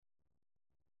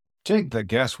Take the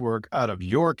guesswork out of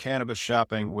your cannabis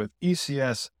shopping with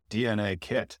ECS DNA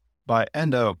Kit by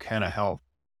Endo Canna Health.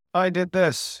 I did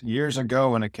this years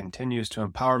ago, and it continues to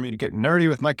empower me to get nerdy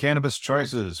with my cannabis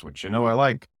choices, which you know I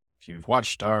like. If you've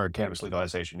watched our Cannabis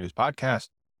Legalization News podcast,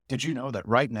 did you know that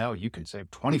right now you can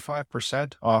save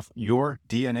 25% off your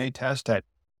DNA test at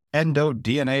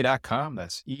endodna.com?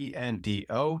 That's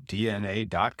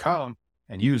ENDODNA.com,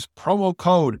 and use promo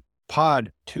code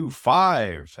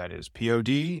POD25. That is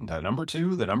POD, the number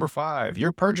 2, the number 5.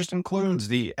 Your purchase includes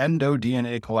the Endo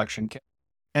DNA Collection Kit,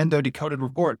 Endo Decoded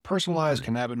Report, personalized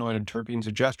cannabinoid and terpene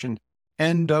suggestion,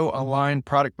 Endo Aligned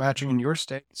product matching in your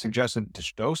state, suggested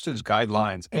dosage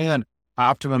guidelines, and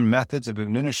optimum methods of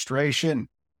administration.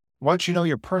 Once you know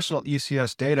your personal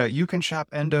ECS data, you can shop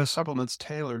Endo supplements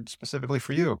tailored specifically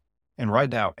for you. And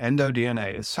right now, Endo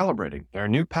DNA is celebrating their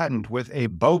new patent with a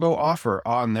BOGO offer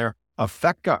on their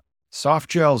Affeca soft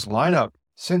gels lineup.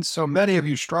 Since so many of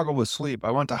you struggle with sleep,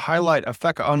 I want to highlight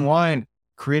Affeca Unwind,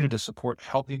 created to support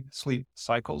healthy sleep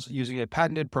cycles using a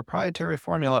patented proprietary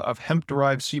formula of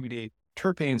hemp-derived CBD,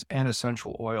 terpenes, and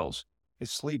essential oils. If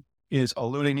sleep is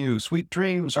eluding you, sweet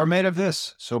dreams are made of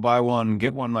this. So buy one,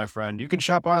 get one, my friend. You can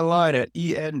shop online at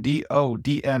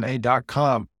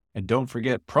endodna.com. And don't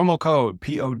forget promo code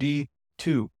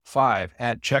POD25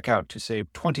 at checkout to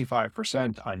save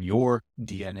 25% on your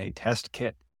DNA test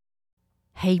kit.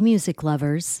 Hey, music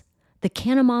lovers. The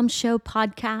Canna Mom Show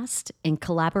podcast, in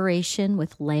collaboration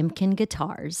with Lambkin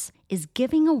Guitars, is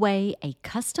giving away a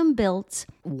custom-built,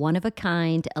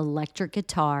 one-of-a-kind electric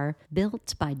guitar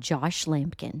built by Josh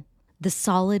Lambkin. The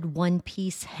solid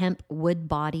one-piece hemp wood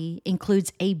body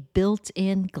includes a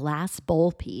built-in glass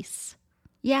bowl piece.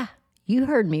 Yeah, you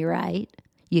heard me right.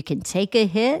 You can take a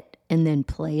hit and then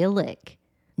play a lick.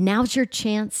 Now's your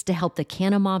chance to help the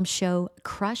Canna Mom Show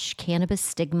crush cannabis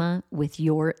stigma with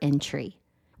your entry.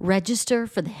 Register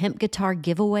for the hemp guitar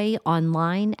giveaway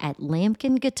online at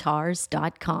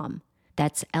lambkinguitars.com.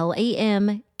 That's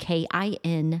LAMKIN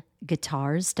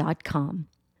guitars.com.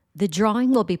 The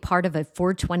drawing will be part of a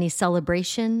 420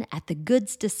 celebration at the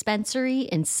Goods Dispensary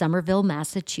in Somerville,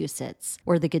 Massachusetts,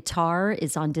 where the guitar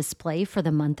is on display for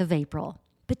the month of April.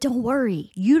 But don't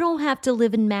worry, you don't have to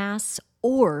live in Mass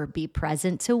or be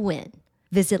present to win.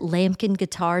 Visit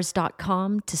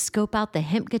lambkinguitars.com to scope out the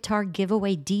hemp guitar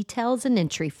giveaway details and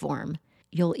entry form.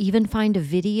 You'll even find a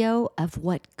video of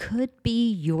what could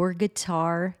be your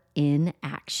guitar in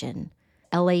action.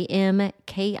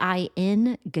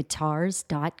 LAMKIN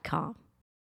guitars.com.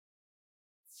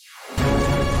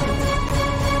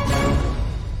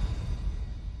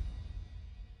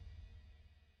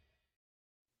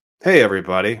 Hey,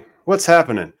 everybody. What's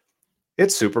happening?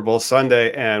 It's Super Bowl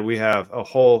Sunday, and we have a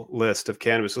whole list of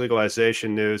cannabis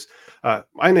legalization news.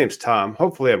 My name's Tom.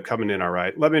 Hopefully, I'm coming in all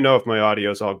right. Let me know if my audio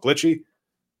is all glitchy.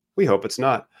 We hope it's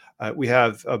not. We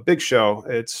have a big show.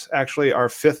 It's actually our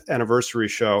 5th anniversary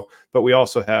show, but we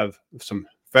also have some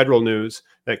federal news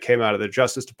that came out of the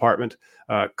Justice Department.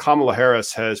 Kamala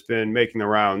Harris has been making the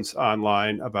rounds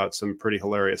online about some pretty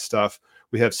hilarious stuff.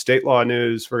 We have state law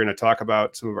news. We're going to talk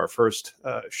about some of our first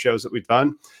shows that we've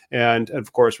done. And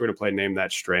of course, we're going to play Name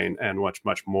That Strain and much,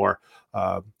 much more.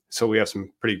 So we have some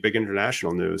pretty big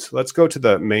international news. Let's go to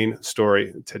the main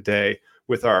story today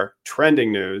with our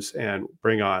trending news and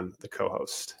bring on the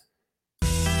co-host.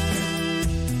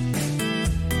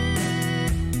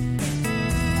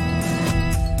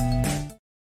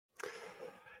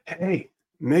 Hey,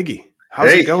 Miggy,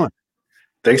 how's it going?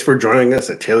 Thanks for joining us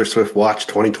at Taylor Swift Watch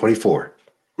 2024.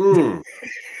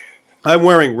 I'm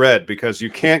wearing red because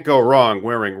you can't go wrong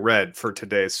wearing red for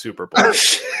today's Super Bowl.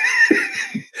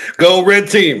 Go red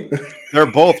team. They're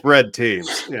both red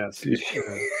teams. Yes.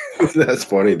 That's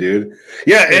funny, dude.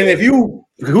 Yeah, and if you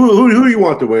who do you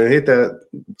want to win? Hit that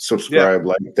subscribe,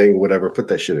 like thing, whatever. Put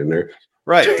that shit in there.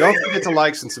 Right. Don't forget to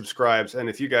likes and subscribes. And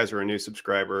if you guys are a new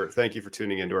subscriber, thank you for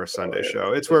tuning into our Sunday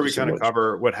show. It's where we kind of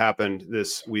cover what happened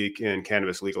this week in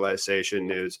cannabis legalization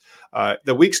news.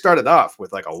 The week started off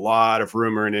with like a lot of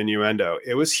rumor and innuendo.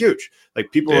 It was huge.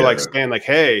 Like people were like saying like,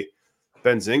 hey,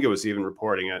 Benzinga was even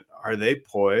reporting it. Are they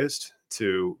poised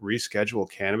to reschedule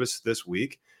cannabis this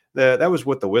week? That was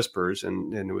what the whispers,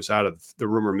 and it was out of the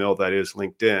rumor mill that is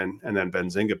LinkedIn, and then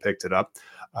Benzinga picked it up.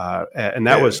 And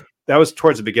that was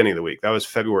towards the beginning of the week. That was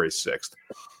February 6th.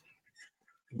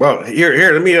 Well,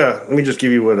 here, let me just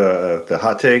give you what the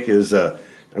hot take is. I'm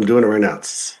doing it right now.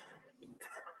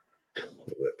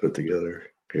 Put it together.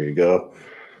 Here you go.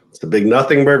 It's the big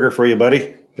nothing burger for you,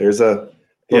 buddy. There's a,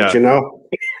 you know.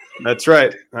 That's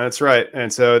right.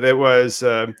 And so there was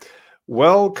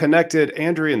Well-connected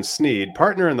Andrian Sneed,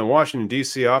 partner in the Washington,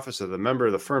 D.C. office of the member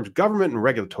of the firm's government and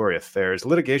regulatory affairs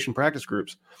litigation practice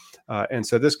groups. And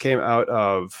so this came out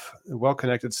of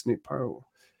well-connected Sneed.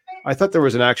 I thought there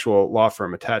was an actual law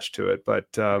firm attached to it, but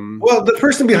well, the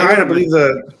person behind, I believe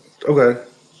okay.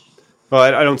 Well,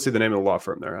 I don't see the name of the law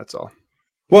firm there. That's all.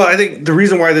 Well, I think the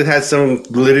reason why that had some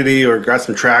validity or got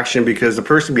some traction because the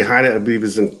person behind it, I believe,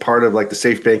 is in part of like the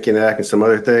Safe Banking Act and some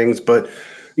other things. But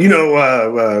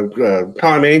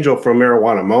Tom Angel from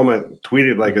Marijuana Moment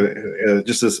tweeted like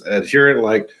just this adherent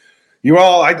like, you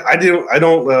all, I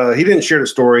don't. He didn't share the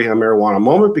story on Marijuana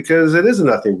Moment because it is a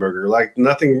nothing burger. Like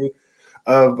nothing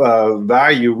of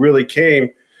value really came.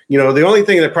 The only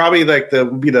thing that probably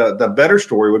would be the better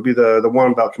story would be the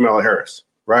one about Kamala Harris,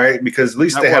 right? Because at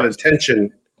least they had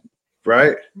intention,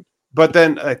 right? But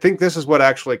then I think this is what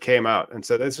actually came out, and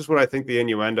so this is what I think the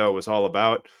innuendo was all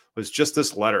about. Was just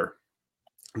this letter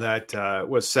that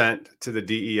was sent to the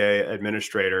DEA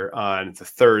administrator on the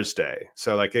Thursday.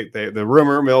 So like the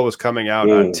rumor mill was coming out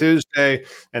on Tuesday,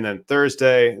 and then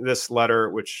Thursday, this letter,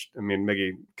 which I mean,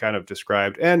 Miggy kind of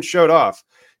described and showed off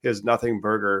his nothing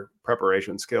burger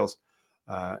preparation skills.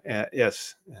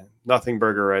 Yes, nothing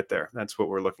burger right there. That's what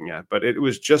we're looking at. But it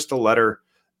was just a letter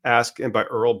asking by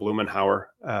Earl Blumenauer,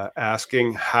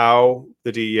 asking how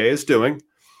the DEA is doing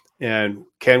and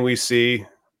can we see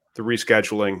the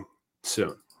rescheduling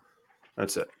soon.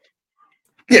 That's it.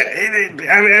 Yeah,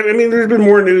 I mean, there's been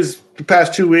more news the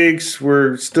past 2 weeks.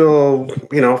 We're still,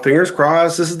 fingers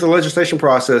crossed. This is the legislation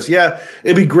process. Yeah,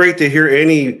 it'd be great to hear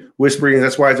any whispering.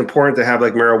 That's why it's important to have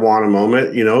like Marijuana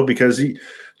Moment, because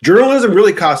journalism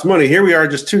really costs money. Here we are,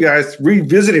 just two guys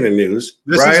revisiting the news.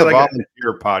 This is a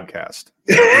volunteer podcast.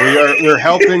 We're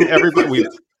helping everybody. We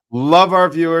love our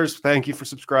viewers. Thank you for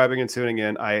subscribing and tuning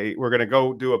in. We're going to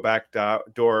go do a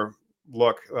backdoor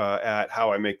look at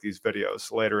how I make these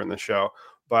videos later in the show.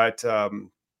 But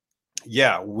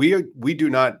we do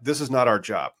not. This is not our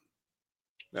job.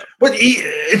 No. But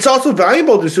it's also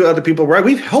valuable to other people, right?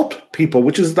 We've helped people,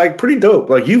 which is like pretty dope.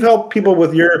 Like you've helped people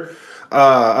with your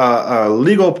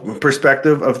legal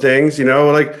perspective of things. When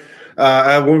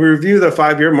we review the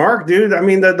 5-year mark, dude. I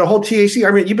mean the whole THC.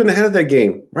 I mean you've been ahead of that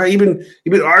game, right? You've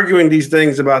been arguing these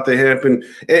things about the hemp and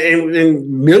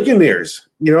millionaires.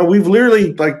 We've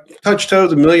literally like touched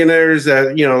toes of millionaires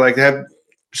that have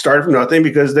started from nothing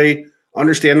because they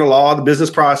understand the law, the business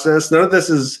process. None of this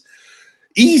is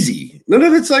easy. None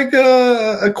of it's like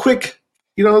a quick,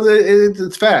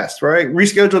 it's fast, right?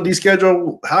 Reschedule,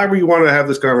 deschedule, however you want to have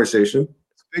this conversation.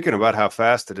 Speaking about how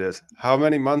fast it is, how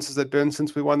many months has it been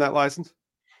since we won that license?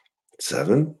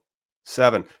 7.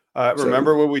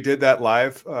 Remember when we did that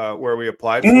live where we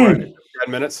applied for it in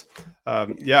 10 minutes?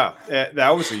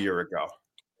 That was a year ago.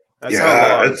 That's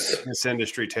how long this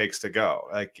industry takes to go.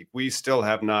 Like we still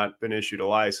have not been issued a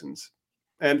license,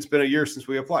 and it's been a year since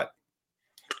we applied.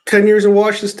 10 years in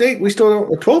Washington State, we still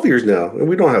don't. 12 years now, and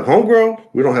we don't have home grow.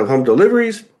 We don't have home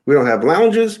deliveries. We don't have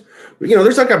lounges.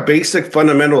 There's like a basic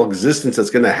fundamental existence that's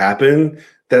going to happen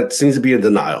that seems to be in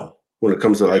denial when it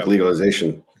comes to like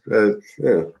legalization.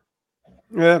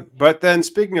 Yeah, but then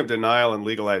speaking of denial and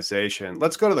legalization,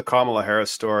 let's go to the Kamala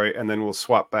Harris story, and then we'll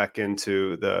swap back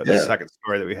into the second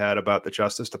story that we had about the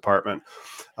Justice Department.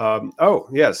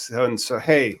 Yes, and so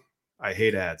hey, I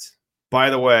hate ads. By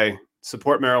the way,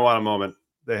 support Marijuana Moment.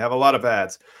 They have a lot of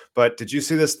ads. But did you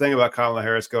see this thing about Kamala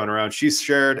Harris going around? She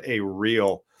shared a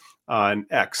reel on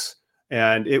X,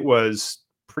 and it was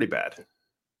pretty bad.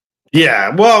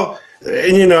 Yeah, well,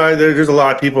 and there's a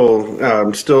lot of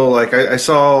people still like I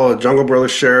saw Jungle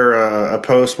Brothers share a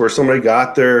post where somebody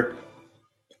got their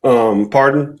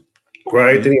pardon,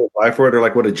 right? Mm-hmm. Didn't even apply for it. They're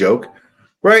like, what a joke,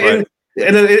 right? And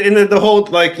the whole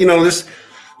this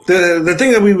the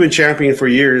thing that we've been championing for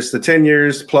years, the 10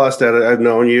 years plus that I've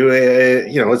known you,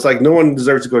 it's like no one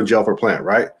deserves to go to jail for a plant,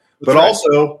 right? But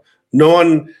also no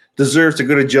one deserves to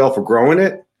go to jail for growing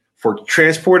it, for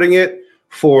transporting it,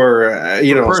 for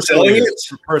selling it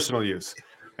for personal use.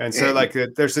 And so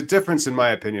there's a difference in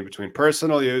my opinion between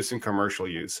personal use and commercial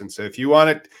use. And so if you want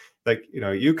it,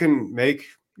 you can make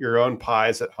your own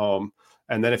pies at home,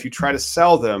 and then if you try to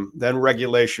sell them, then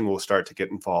regulation will start to get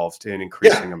involved in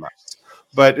increasing amounts.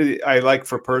 But I like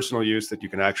for personal use that you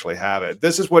can actually have it.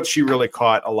 This is what she really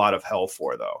caught a lot of hell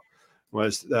for, though,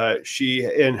 was she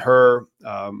in her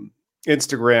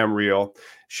Instagram reel,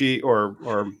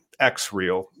 or X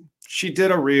reel, she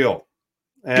did a reel,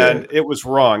 and it was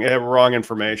wrong. It had wrong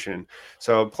information.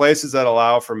 So places that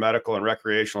allow for medical and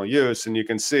recreational use, and you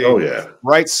can see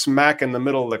right smack in the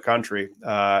middle of the country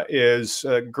is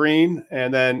green,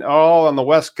 and then all on the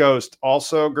West Coast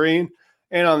also green.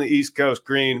 and on the East Coast,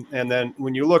 green. And then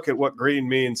when you look at what green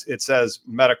means, it says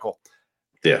medical.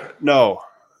 Yeah. No,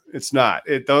 it's not.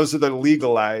 Those are the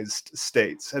legalized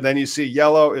states. And then you see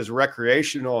yellow is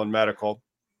recreational and medical.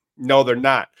 No, they're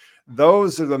not.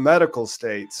 Those are the medical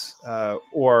states. And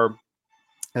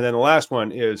then the last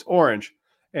one is orange.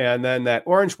 And then that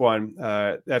orange one,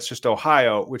 that's just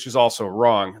Ohio, which is also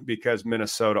wrong because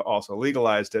Minnesota also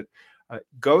legalized it.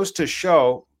 Goes to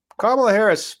show Kamala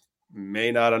Harris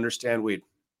may not understand weed.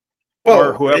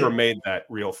 Or whoever made that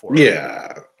real for it.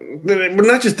 Yeah, but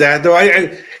not just that though.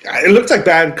 It looks like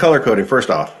bad color coding.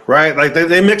 First off, right? Like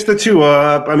they mixed the two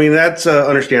up. I mean, that's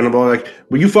understandable. Like,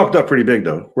 well, you fucked up pretty big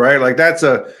though, right? Like that's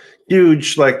a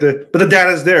huge but the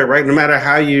data's there, right? No matter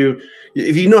how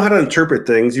if you know how to interpret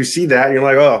things, you see that and you're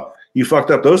like, oh, you fucked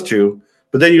up those two.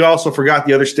 But then you also forgot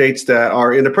the other states that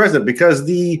are in the present because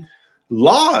the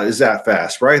law is that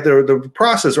fast, right? The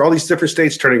process are all these different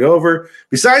states turning over.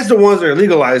 Besides the ones that are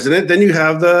legalizing it, then you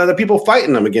have the people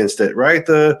fighting them against it, right?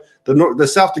 The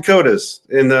South Dakotas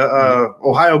and the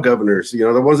Ohio governors, the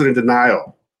ones that are in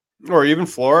denial. Or even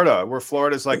Florida, where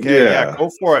Florida's like, hey, yeah, go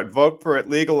for it, vote for it,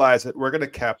 legalize it. We're going to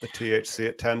cap the THC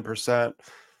at 10%.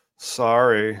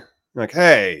 Sorry. Like,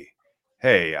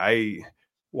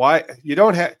 why you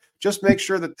don't have, just make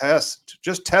sure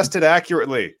just test it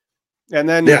accurately. And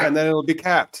then it'll be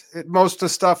capped. Most of the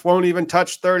stuff won't even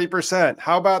touch 30%.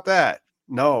 How about that?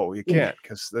 No, you can't,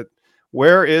 because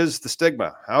where is the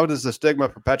stigma? How does the stigma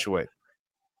perpetuate?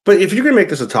 But if you're gonna make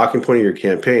this a talking point of your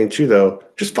campaign too, though,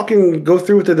 just fucking go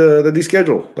through with the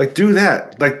deschedule. Like, do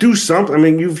that. Like, do something. I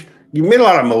mean, you made a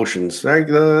lot of motions. Right?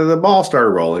 The ball started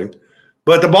rolling,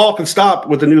 but the ball can stop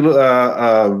with the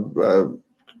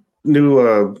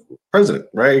new president.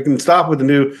 Right? It can stop with the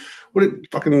new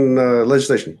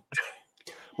legislation.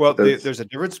 Well, there's a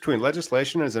difference between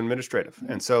legislation and administrative.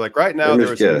 And so like right now,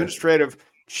 there is administrative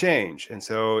change. And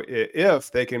so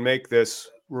if they can make this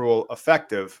rule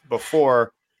effective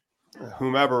before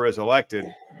whomever is elected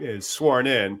is sworn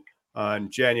in on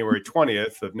January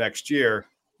 20th of next year,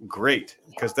 great.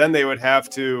 Because then they would have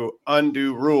to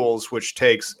undo rules, which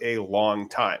takes a long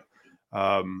time.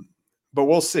 But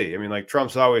we'll see. I mean, like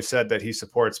Trump's always said that he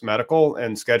supports medical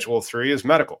and Schedule 3 is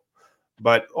medical.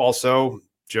 But also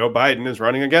Joe Biden is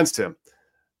running against him.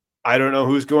 I don't know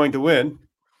who's going to win.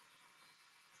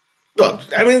 Look,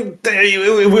 I mean,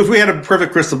 if we had a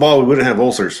perfect crystal ball, we wouldn't have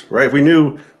ulcers, right? If we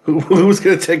knew who was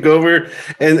going to take over.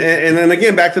 And then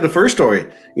again, back to the first story,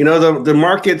 the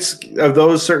markets of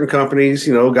those certain companies,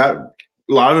 got a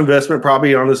lot of investment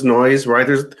probably on this noise, right?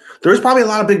 There's probably a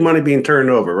lot of big money being turned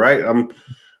over, right?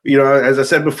 As I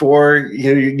said before,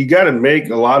 you got to make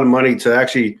a lot of money to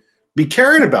actually be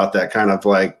caring about that kind of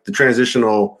like the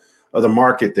transitional of the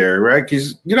market there, right?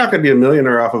 Because you're not going to be a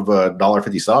millionaire off of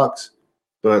 $1.50 stocks,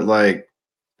 but like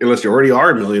unless you already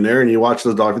are a millionaire and you watch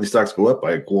those $1.50 stocks go up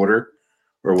by a quarter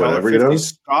or whatever,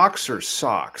 Stocks or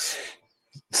socks?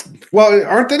 Well,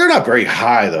 aren't they? They're not very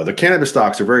high though. The cannabis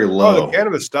stocks are very low. Oh, the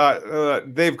cannabis stock,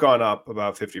 they've gone up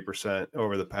about 50%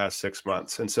 over the past 6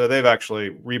 months. And so they've actually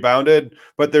rebounded,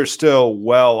 but they're still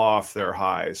well off their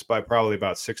highs by probably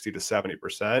about 60 to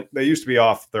 70%. They used to be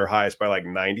off their highs by like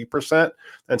 90%.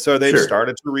 And so they've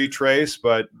started to retrace,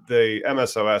 but the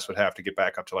MSOS would have to get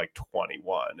back up to like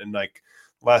 21. And like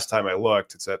last time I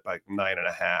looked, it's at like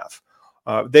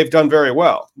 9.5. They've done very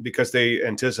well because they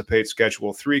anticipate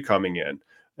Schedule 3 coming in.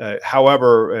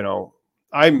 However,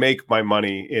 I make my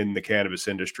money in the cannabis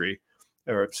industry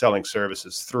or selling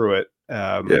services through it.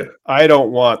 I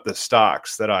don't want the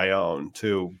stocks that I own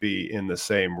to be in the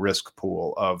same risk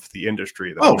pool of the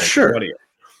industry that I make money in.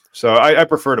 So I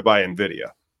prefer to buy NVIDIA.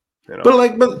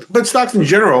 But stocks in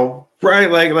general,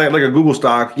 right? Like a Google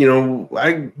stock,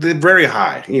 they're very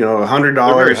high.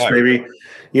 $100 maybe.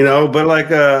 But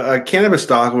like a cannabis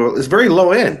stock, it's very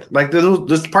low end. Like this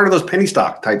is part of those penny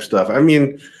stock type stuff. I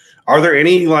mean, are there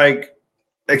any like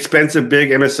expensive big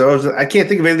MSOs? I can't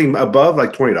think of anything above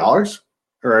like $20,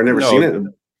 or I've never seen it.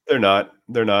 They're not.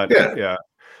 Yeah.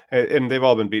 And they've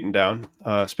all been beaten down.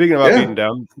 Speaking about beaten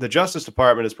down, the Justice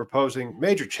Department is proposing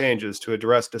major changes to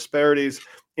address disparities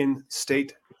in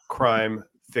state crime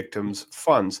victims'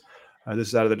 funds. This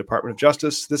is out of the Department of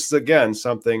Justice. This is, again,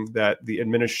 something that the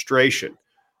administration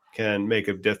can make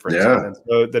a difference. Yeah. And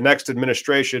so the next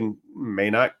administration may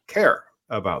not care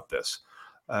about this.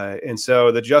 And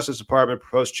so the Justice Department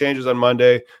proposed changes on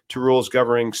Monday to rules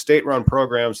governing state-run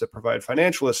programs that provide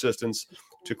financial assistance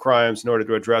to crimes in order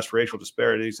to address racial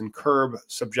disparities and curb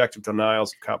subjective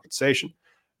denials of compensation.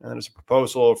 And there's a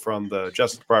proposal from the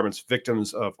Justice Department's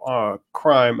Victims of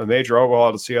Crime, a major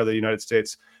overhaul to see how the United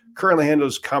States currently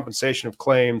handles compensation of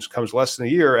claims, comes less than a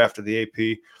year after the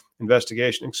AP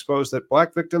investigation exposed that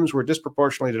Black victims were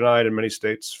disproportionately denied in many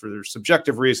states for their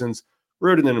subjective reasons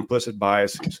rooted in implicit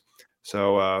biases.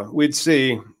 So we'd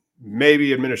see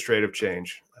maybe administrative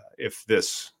change if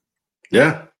this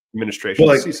administration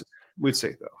ceases. We'd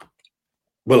see, though.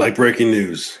 But like breaking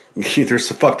news, there's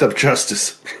some fucked up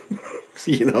justice.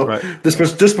 Right.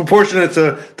 Disproportionate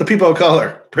to people of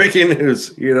color. Breaking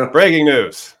news, Breaking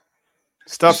news.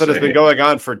 Stuff that has been going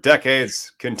on for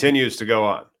decades continues to go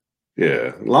on.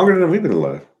 Yeah, longer than we've been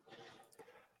alive.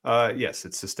 Yes,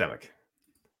 it's systemic.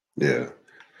 Yeah.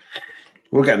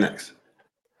 What we got next?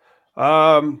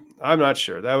 I'm not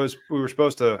sure. We were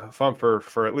supposed to fump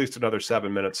for at least another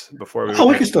 7 minutes before we.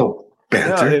 We can still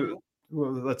banter.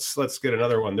 Well, let's get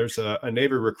another one. There's a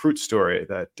Navy recruit story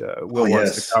that Will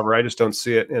wants to cover. I just don't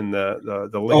see it in the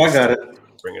link. Oh, I got it.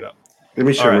 Bring it up. Let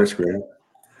me share my screen.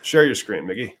 Share your screen,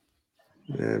 Miggy.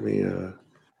 Let me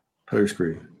play your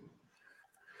screen.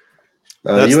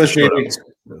 U.S. Navy.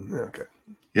 Okay.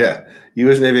 Yeah,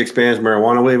 U.S. Navy expands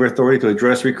marijuana waiver authority to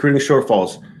address recruiting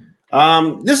shortfalls.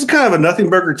 This is kind of a nothing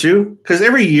burger too, because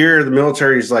every year the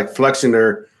military is like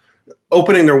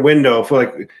opening their window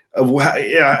for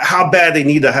how bad they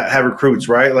need to have recruits,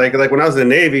 right? Like when I was in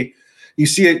the Navy, you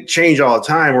see it change all the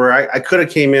time. Where I could have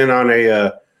came in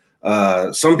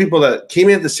on some people that came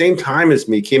in at the same time as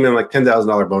me came in like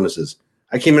 $10,000 bonuses.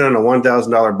 I came in on a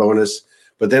 $1,000 bonus,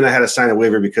 but then I had to sign a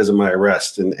waiver because of my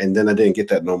arrest, and then I didn't get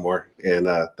that no more, and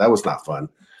that was not fun.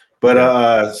 But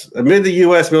amid the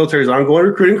U.S. military's ongoing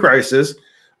recruiting crisis,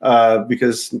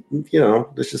 because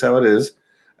this is how it is.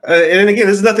 And again,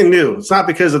 this is nothing new. It's not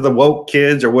because of the woke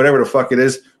kids or whatever the fuck it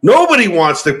is. Nobody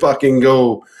wants to fucking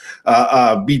go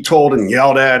be told and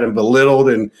yelled at and belittled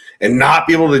and not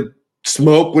be able to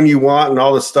smoke when you want and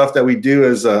all the stuff that we do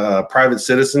as private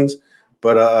citizens.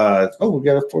 But we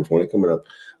got a 420 coming up.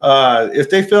 If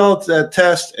they fail that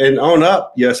test and own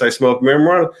up, yes, I smoke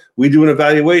marijuana, we do an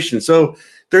evaluation. So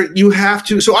you have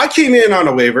to. So I came in on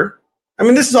a waiver. I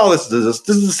mean, this is all this is.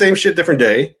 This is the same shit, different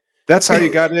day. That's how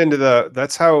you got into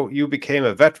that's how you became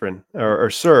a veteran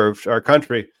or served our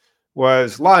country,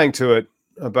 was lying to it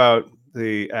about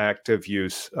the active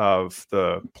use of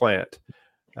the plant.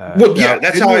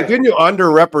 That's how didn't you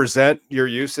underrepresent your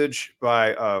usage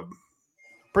by a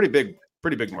pretty big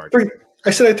margin?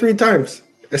 I said it 3 times.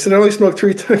 I said I only smoked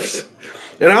 3 times.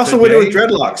 And I also went in with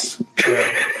dreadlocks.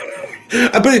 Yeah.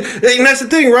 But and that's the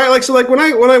thing, right? Like, so like when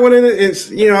I went in, it's,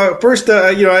 first,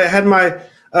 I had my,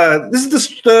 this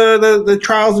is the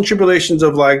trials and tribulations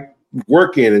of like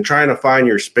working and trying to find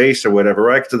your space or whatever,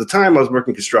 right? Because at the time I was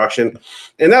working construction,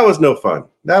 and that was no fun.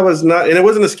 That was not, and it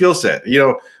wasn't a skill set.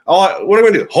 What am I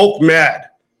going to do? Hulk mad,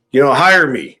 hire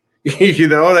me. There's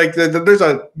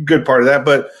a good part of that.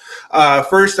 But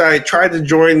first I tried to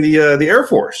join the Air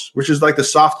Force, which is like the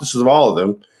softest of all of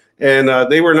them. And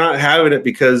they were not having it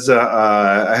because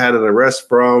I had an arrest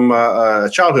from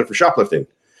childhood for shoplifting.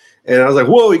 And I was like,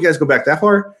 whoa, you guys go back that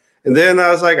far? And then I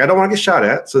was like, I don't want to get shot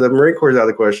at. So the Marine Corps is out of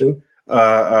the question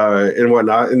and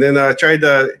whatnot. And then I tried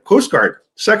the Coast Guard,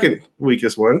 second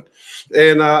weakest one.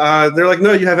 And they're like,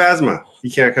 no, you have asthma. You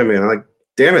can't come in. I'm like,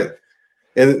 damn it.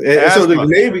 And so the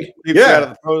Navy.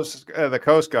 Out of the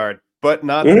Coast Guard, but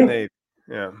not the Navy.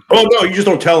 Yeah. Oh, no, you just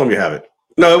don't tell them you have it.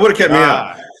 No, it would have kept me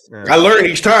out. Yeah. I learned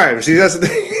each time. See, that's the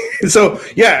thing. So,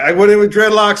 I went in with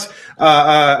dreadlocks,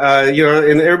 and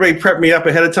everybody prepped me up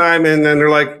ahead of time. And then they're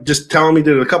like, just telling me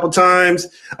to do it a couple times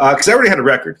because I already had a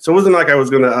record. So it wasn't like I was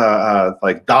going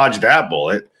to dodge that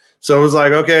bullet. So it was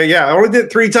like, okay, I only did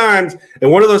it 3 times.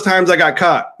 And one of those times I got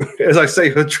caught, as I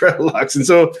say, with dreadlocks. And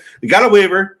so I got a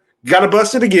waiver, got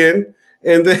busted again,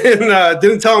 and then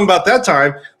didn't tell them about that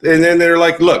time. And then they're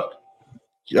like, look,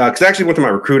 because I actually went to my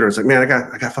recruiter. I was like, man, I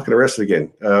got fucking arrested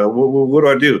again. What do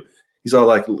I do? He's all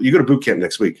like, you go to boot camp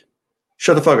next week.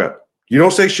 Shut the fuck up. You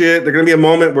don't say shit. There's going to be a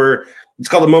moment where it's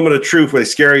called the moment of truth where they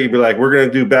scare you. Be like, we're going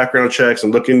to do background checks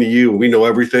and look into you. And we know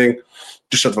everything.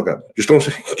 Just shut the fuck up. Just don't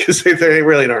say, because they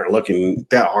really aren't looking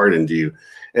that hard into you.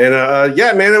 And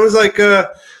man, it was like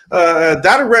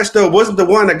that arrest, though, wasn't the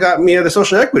one that got me the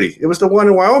social equity. It was the one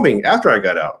in Wyoming after I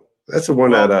got out. That's the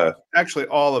one that actually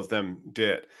all of them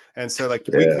did. And so we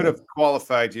could have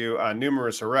qualified you on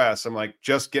numerous arrests. I'm like,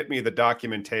 just get me the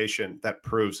documentation that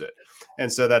proves it.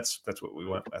 And so that's what we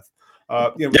went with.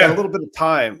 We got a little bit of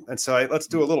time. And so let's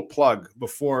do a little plug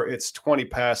before it's 20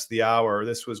 past the hour.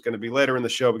 This was going to be later in the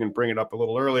show. We can bring it up a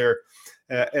little earlier.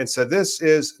 And so this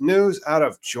is news out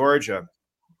of Georgia.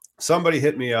 Somebody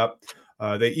hit me up.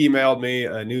 They emailed me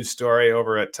a news story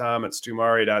over at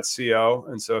tom@stumari.co.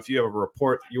 And so if you have a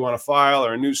report you want to file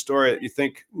or a news story that you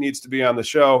think needs to be on the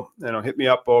show, hit me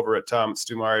up over at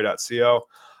tom@stumari.co.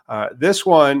 This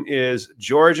one is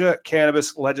Georgia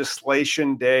Cannabis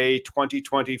Legislation Day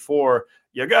 2024.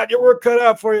 You got your work cut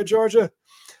out for you, Georgia.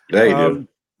 Yeah, you do.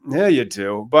 Yeah, you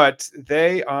do. But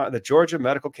they are the Georgia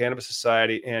Medical Cannabis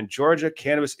Society and Georgia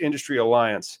Cannabis Industry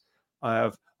Alliance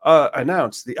have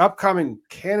announced the upcoming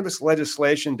Cannabis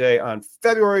Legislation Day on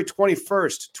February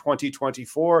 21st,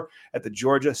 2024 at the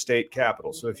Georgia State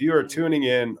Capitol. So if you are tuning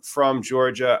in from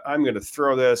Georgia, I'm going to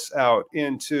throw this out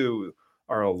into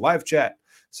our live chat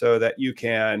so that you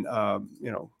can,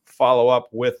 follow up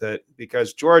with it,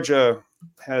 because Georgia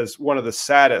has one of the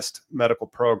saddest medical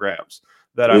programs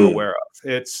that I'm aware of.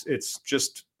 It's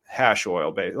just hash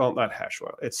oil based. Well, not hash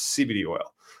oil. It's CBD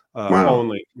oil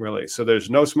only, really. So there's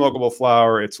no smokable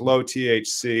flower. It's low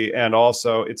THC, and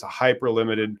also it's a hyper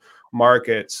limited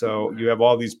market. So you have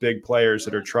all these big players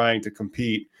that are trying to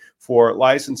compete for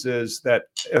licenses that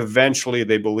eventually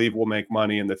they believe will make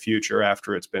money in the future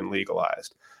after it's been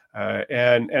legalized.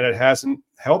 And it hasn't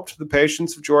helped the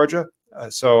patients of Georgia.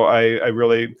 So I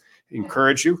really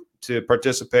encourage you to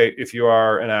participate if you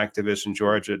are an activist in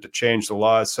Georgia to change the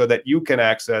laws so that you can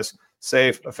access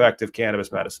safe, effective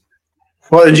cannabis medicine.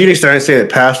 Well, and Jeannie's starting to say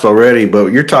it passed already, but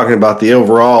you're talking about the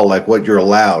overall, like what you're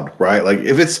allowed, right? Like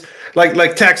if it's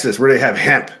like Texas, where they have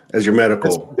hemp as your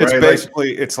medical, it's right?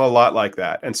 basically, it's a lot like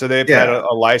that. And so they've had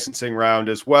a licensing round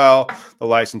as well. The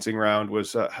licensing round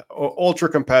was ultra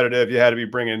competitive. You had to be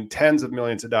bringing tens of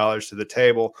millions of dollars to the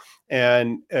table.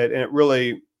 And it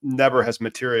really never has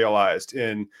materialized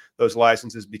in those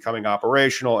licenses becoming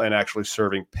operational and actually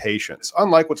serving patients.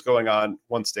 Unlike what's going on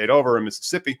one state over in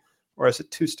Mississippi, or is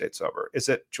it two states over? Is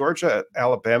it Georgia,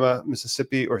 Alabama,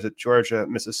 Mississippi, or is it Georgia,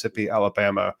 Mississippi,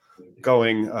 Alabama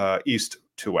going east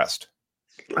to west?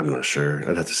 I'm not sure.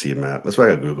 I'd have to see a map. That's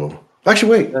why I got Google.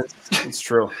 Actually, wait. It's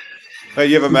true. Oh,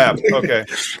 you have a map. Okay.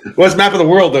 Well, it's map of the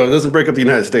world, though. It doesn't break up the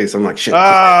United States. I'm like, shit.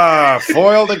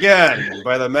 Foiled again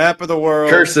by the map of the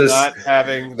world. Curses. Not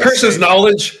having the Curses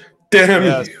knowledge. Damn.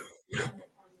 Yes.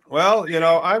 Well,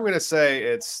 I'm going to say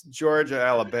it's Georgia,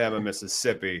 Alabama,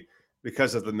 Mississippi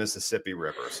because of the Mississippi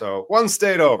River. So one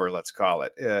state over, let's call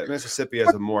it. Mississippi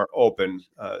has a more open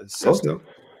system. Okay.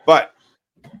 But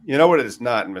you know what it is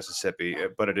not in Mississippi,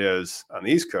 but it is on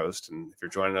the East Coast. And if you're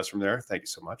joining us from there, thank you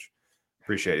so much.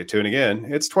 Appreciate you tuning in.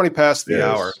 It's 20 past the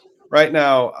hour. Right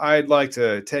now, I'd like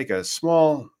to take a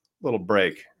small little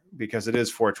break because it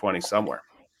is 4:20 somewhere.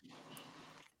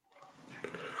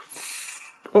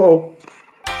 Oh.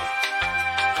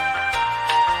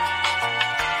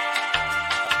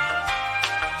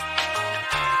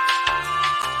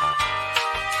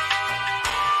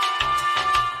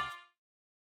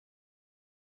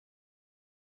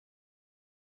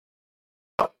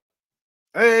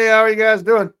 Hey, how are you guys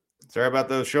doing? Sorry about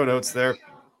those show notes there.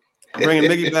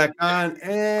 Bringing Miggy back on,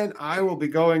 and I will be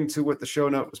going to what the show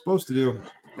note was supposed to do.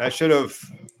 I should have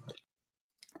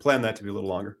planned that to be a little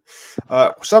longer.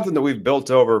 Something that we've built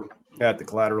over at the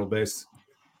Collateral Base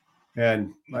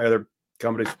and my other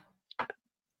companies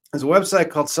is a website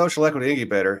called Social Equity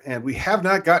Incubator, and we have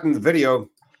not gotten the video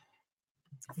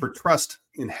for trust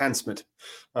enhancement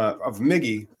of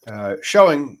Miggy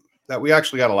showing that we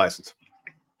actually got a license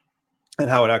and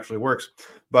how it actually works.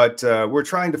 But we're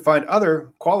trying to find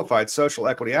other qualified social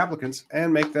equity applicants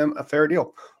and make them a fair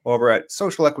deal over at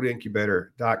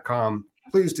socialequityincubator.com.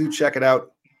 Please do check it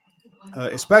out,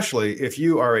 especially if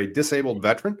you are a disabled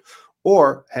veteran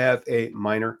or have a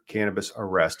minor cannabis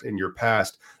arrest in your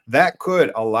past. That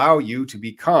could allow you to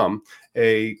become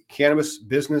a cannabis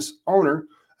business owner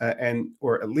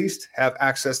or at least have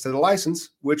access to the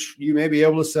license, which you may be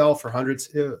able to sell for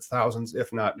hundreds of thousands,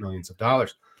 if not millions of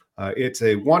dollars. It's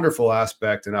a wonderful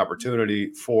aspect and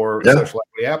opportunity for social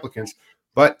equity applicants,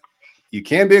 but you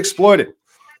can be exploited.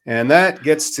 And that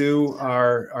gets to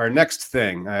our next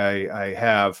thing I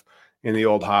have in the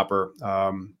old hopper.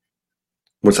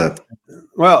 What's that?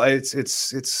 Well,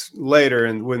 it's later.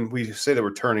 And when we say that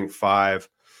we're turning 5,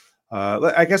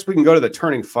 I guess we can go to the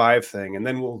turning 5 thing, and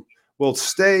then we'll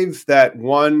stave that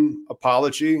one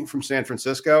apology from San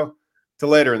Francisco to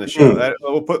later in the show.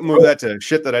 We'll move that to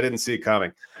shit that I didn't see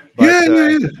coming. But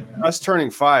us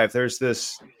turning 5, there's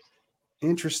this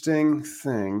interesting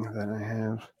thing that I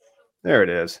have. There it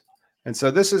is. And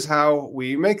so this is how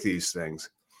we make these things.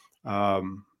 Oh,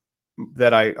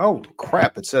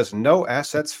 crap. It says no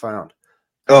assets found.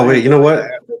 Oh, wait. You know what?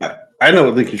 I know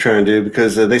what link you're trying to do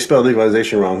because they spelled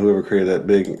legalization wrong, whoever created that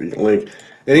big link.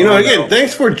 And, again,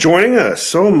 thanks for joining us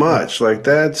so much. Like,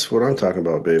 that's what I'm talking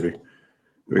about, baby.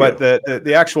 But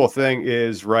the actual thing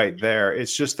is right there.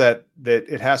 It's just that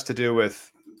it has to do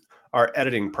with our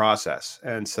editing process.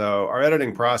 And so our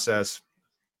editing process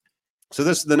So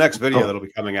this is the next video that'll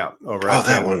be coming out over at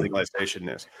Cannabis Legalization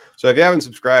News. So if you haven't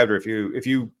subscribed, or if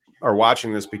you are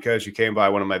watching this because you came by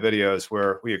one of my videos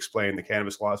where we explain the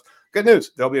cannabis laws, good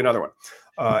news, there'll be another one.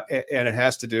 And it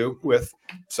has to do with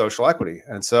social equity.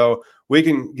 And so we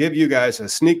can give you guys a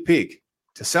sneak peek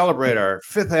to celebrate our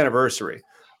 5th anniversary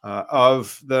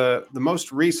of the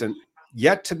most recent,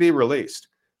 yet to be released,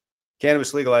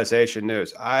 Cannabis Legalization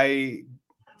News.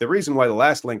 The reason why the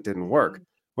last link didn't work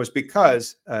was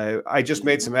because I just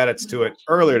made some edits to it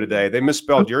earlier today. They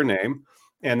misspelled your name,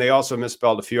 and they also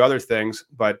misspelled a few other things.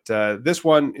 But this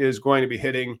one is going to be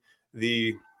hitting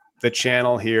the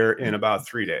channel here in about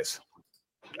 3 days.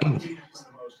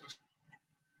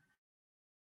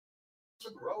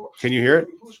 Can you hear it?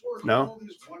 No.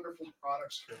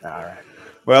 All right.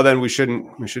 Well, then we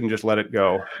shouldn't just let it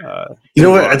go. You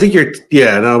know what? I think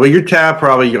but your tab,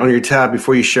 probably on your tab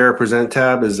before you share a present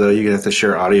tab, is you're gonna have to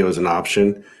share audio as an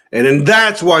option. And then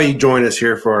that's why you join us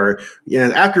here for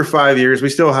after 5 years, we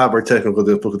still have our technical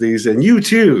difficulties, and you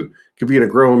too could be a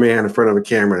grown man in front of a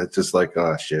camera that's just like,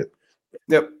 oh shit.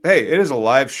 Yep. Hey, it is a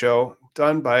live show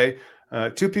done by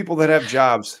 2 people that have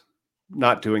jobs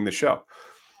not doing the show.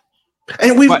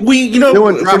 And but but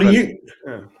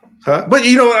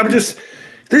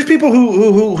there's people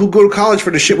who go to college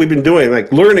for the shit we've been doing,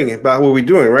 like learning about what we're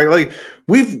doing, right? Like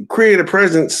we've created a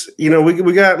presence, we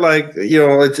got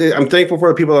I'm thankful for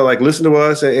the people that like listen to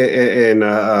us and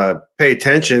pay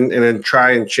attention and then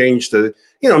try and change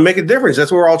make a difference.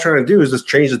 That's what we're all trying to do, is just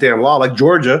change the damn law. Like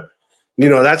Georgia,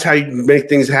 that's how you make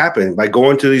things happen, by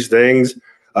going to these things,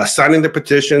 signing the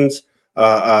petitions.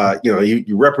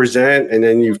 You represent, and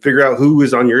then you figure out who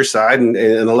is on your side and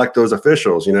elect those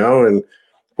officials, and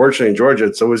fortunately in Georgia,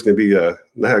 it's always going to be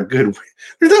not a good.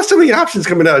 There's not so many options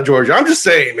coming out of Georgia. I'm just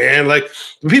saying, man, like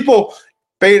the people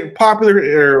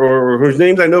popular or whose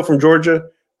names I know from Georgia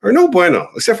are no bueno,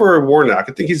 except for Warnock.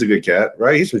 I think he's a good cat,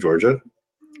 right? He's from Georgia.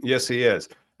 Yes, he is.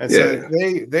 And so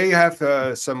they have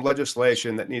some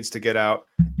legislation that needs to get out.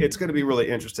 It's going to be really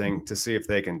interesting to see if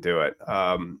they can do it.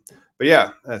 But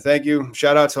yeah, thank you.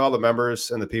 Shout out to all the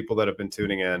members and the people that have been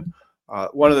tuning in.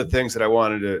 One of the things that I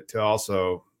wanted to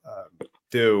also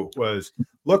do was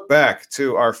look back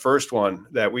to our first one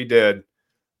that we did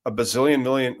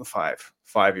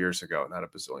five years ago, not a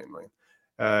bazillion million.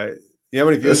 You know how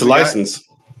many views? That's a license.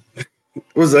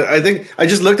 Was it? I think I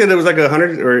just looked at it. It was like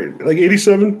 100 or like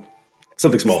 87,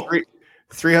 something small.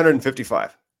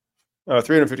 355.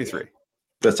 353.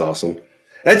 That's awesome.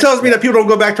 That tells me that people don't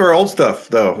go back to our old stuff,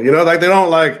 though. Like they don't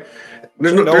like.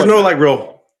 There's no like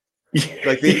real.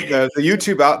 Like the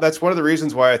YouTube out. That's one of the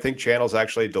reasons why I think channels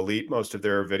actually delete most of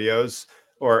their videos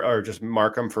or just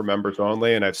mark them for members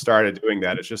only. And I've started doing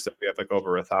that. It's just that we have like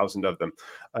over 1,000 of them.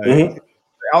 The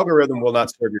algorithm will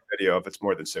not serve your video if it's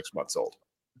more than 6 months old.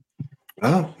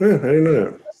 Oh, yeah, I didn't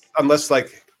know that. Unless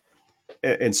like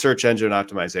in search engine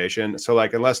optimization. So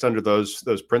like unless under those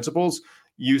principles,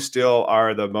 you still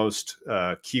are the most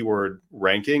keyword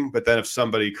ranking. But then if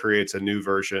somebody creates a new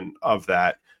version of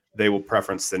that, they will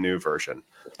preference the new version.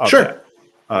 Sure.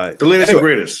 The latest and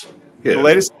greatest. Yeah. The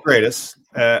latest and greatest,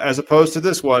 as opposed to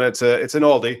this one. It's an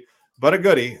oldie, but a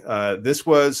goodie. This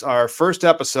was our first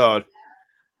episode.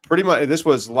 Pretty much, this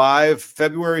was live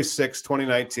February 6,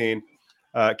 2019.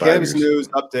 Cannabis News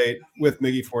update with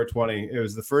Miggy 420. It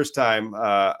was the first time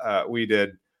we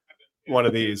did one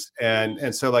of these,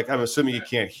 and so like I'm assuming you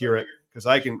can't hear it because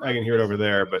I can hear it over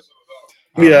there, but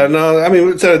yeah, no, I mean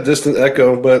it's at a distant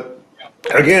echo, but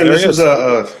again, this is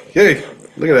hey,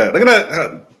 look at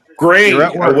that, great.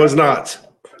 I was not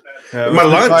my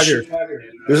lunch.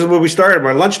 This is what we started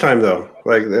my lunchtime though,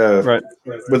 like right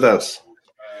with us,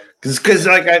 because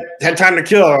like I had time to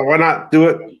kill. Why not do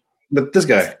it? But this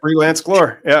guy, freelance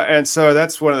galore. Yeah, and so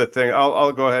that's one of the things.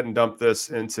 I'll go ahead and dump this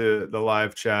into the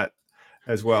live chat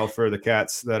as well for the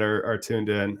cats that are tuned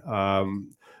in.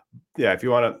 Yeah, if you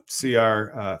want to see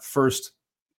our first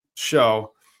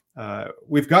show,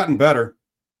 we've gotten better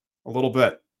a little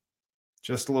bit,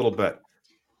 just a little bit.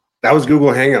 That was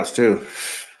Google Hangouts too.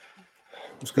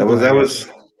 That was.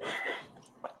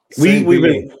 We've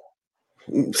been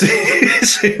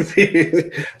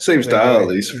same style at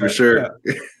least for sure.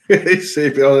 Yeah. He's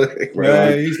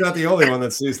not the only one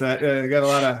that sees that. Got a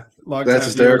lot of long time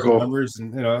hysterical members,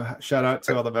 and shout out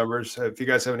to all the members. If you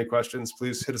guys have any questions,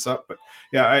 please hit us up. But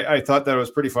yeah, I thought that it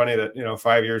was pretty funny that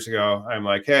 5 years ago I'm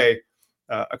like, hey,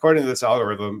 according to this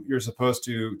algorithm, you're supposed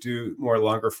to do more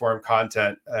longer form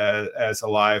content as a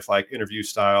live like interview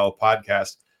style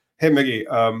podcast. Hey Miggy,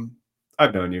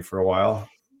 I've known you for a while.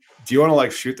 Do you want to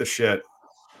like shoot the shit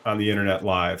on the internet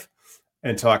live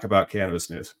and talk about cannabis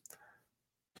news?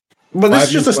 But this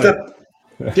is just a step.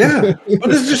 Yeah, but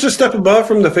this is just a step above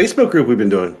from the Facebook group we've been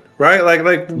doing, right? Like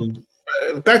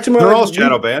back to my. They're all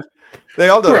shadow banned. They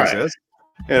all don't Right. exist.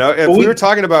 You know, if But we were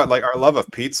talking about like our love of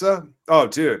pizza, oh,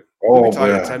 dude, we'd be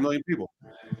talking to 10 million people.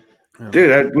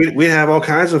 Dude, we have all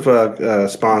kinds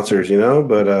of sponsors, you know,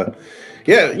 but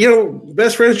yeah, you know,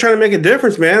 best friends trying to make a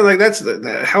difference, man. Like that's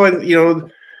how you know.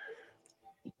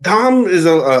 Tom is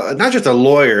not just a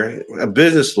lawyer, a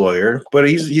business lawyer, but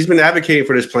he's been advocating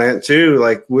for this plant too.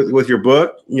 Like with your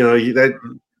book, you know you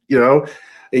know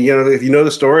if you know the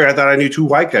story, I thought I knew two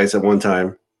white guys at one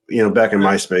time, you know, back in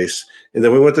MySpace, and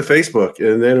then we went to Facebook,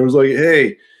 and then it was like,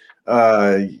 hey,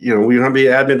 you know, we want to be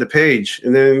admin the page,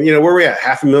 and then you know where we at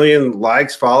 500,000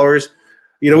 likes, followers.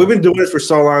 You know, we've been doing this for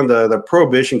so long, the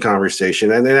prohibition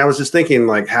conversation, and then I was just thinking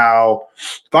like how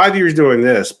 5 years doing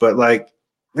this, but like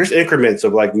there's increments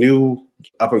of like new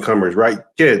up and comers, right?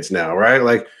 Kids now, right?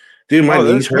 Like, dude, my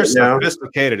knees they're hurt now.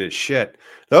 sophisticated as shit.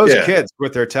 Those kids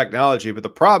with their technology, but the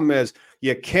problem is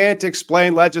you can't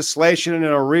explain legislation in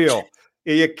a reel.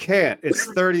 You can't. It's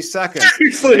 30 seconds.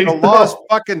 Seriously, the law's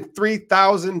fucking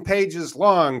 3,000 pages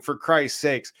long, for Christ's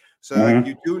sakes. So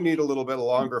you do need a little bit of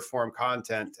longer form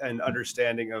content and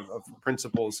understanding of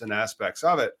principles and aspects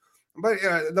of it. But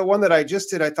the one that I just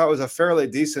did, I thought was a fairly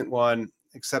decent one,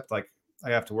 except like I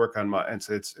have to work on my, and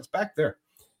so it's back there.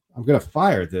 I'm gonna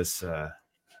fire this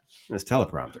this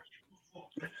teleprompter.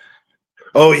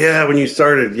 Oh yeah, when you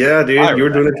started, yeah, dude, you were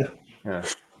doing it. Yeah.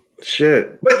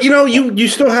 Shit, but you know, you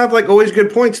still have like always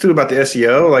good points too about the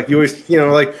SEO. Like you always, you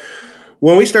know, like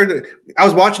when we started, I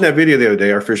was watching that video the other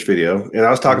day, our first video, and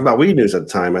I was talking about Weed News at the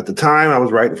time. At the time, I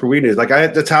was writing for Weed News. Like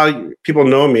that's how people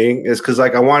know me, is because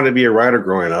like I wanted to be a writer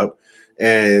growing up,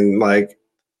 and like,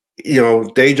 you know,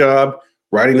 day job.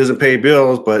 Writing doesn't pay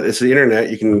bills, but it's the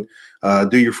internet. You can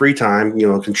do your free time, you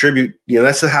know, contribute. You know,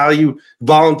 that's how you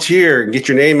volunteer and get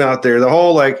your name out there. The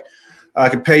whole like, I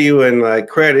can pay you and like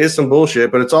credit is some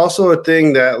bullshit, but it's also a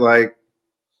thing that like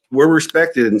we're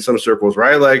respected in some circles,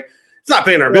 right? Like it's not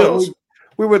paying our bills.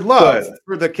 We would love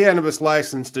for the cannabis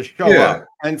license to show up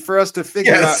and for us to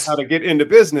figure out how to get into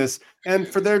business and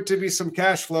for there to be some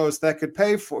cash flows that could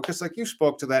pay for, because like you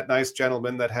spoke to that nice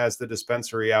gentleman that has the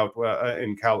dispensary out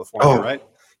in California, right?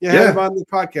 You had him on the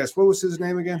podcast. What was his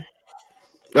name again?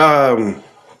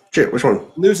 Shit, which one?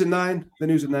 News at 9, the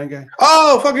News at 9 guy.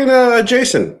 Oh, fucking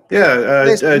Jason.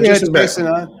 Jason Beck.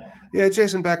 Yeah,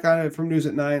 Jason Beck on it from News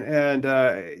at 9,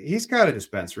 and he's got a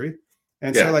dispensary.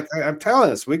 And so, like I'm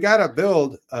telling us, we got to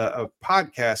build a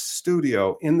podcast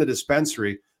studio in the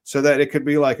dispensary so that it could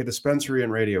be like a dispensary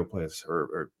and radio place,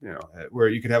 or you know, where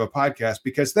you could have a podcast.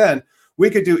 Because then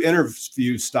we could do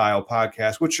interview style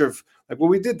podcasts, which are like when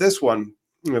we did this one,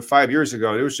 you know, 5 years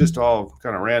ago, it was just all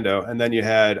kind of rando. And then you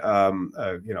had,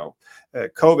 you know,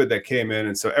 COVID that came in,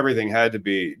 and so everything had to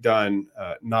be done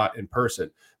not in person.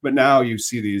 But now you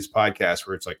see these podcasts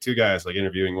where it's like two guys like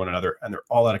interviewing one another, and they're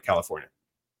all out of California.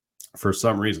 For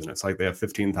some reason, it's like they have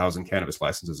 15,000 cannabis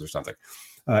licenses or something.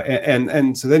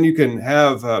 And so then you can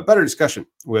have a better discussion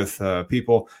with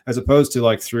people as opposed to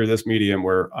like through this medium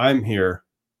where I'm here,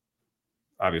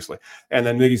 obviously, and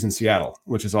then Miggy's in Seattle,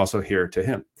 which is also here to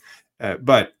him.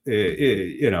 But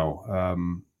you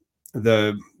know,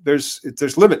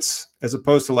 there's limits as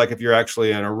opposed to like if you're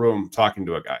actually in a room talking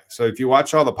to a guy. So if you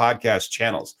watch all the podcast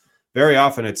channels, very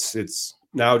often it's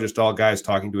now just all guys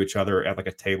talking to each other at like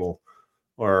a table.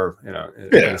 Or, you know,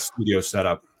 in a studio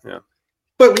setup. Yeah.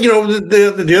 But, you know,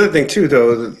 the other thing, too,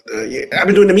 though, I've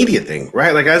been doing the media thing,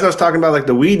 right? Like, as I was talking about, like,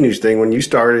 the Weed News thing when we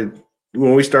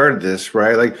started this,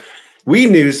 right? Like,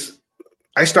 Weed News,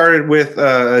 I started with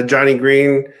Johnny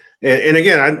Green. And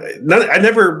again, I've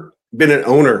never been an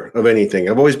owner of anything.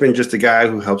 I've always been just a guy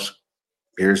who helps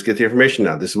here's get the information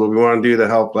out. This is what we want to do to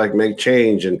help like make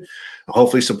change and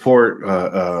hopefully support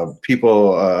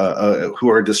people who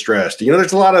are distressed. You know,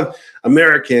 there's a lot of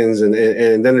Americans and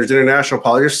then there's international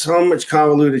politics. There's so much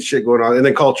convoluted shit going on. And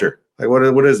then culture. Like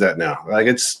what is that now? Like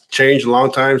it's changed a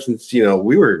long time since, you know,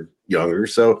 we were younger.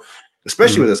 So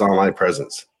especially with this online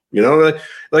presence, you know,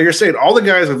 like you're saying, all the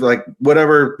guys with like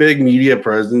whatever big media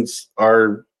presence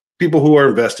are people who are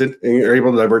invested and are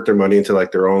able to divert their money into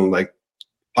like their own like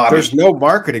hobby. There's no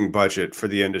marketing budget for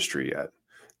the industry yet.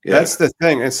 Yeah. That's the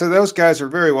thing. And so those guys are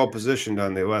very well positioned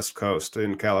on the West Coast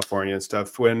in California and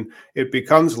stuff. When it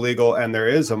becomes legal and there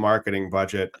is a marketing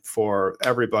budget for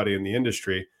everybody in the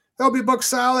industry, they'll be booked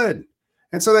solid.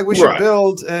 And so like we should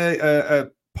build a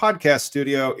podcast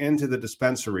studio into the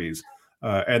dispensaries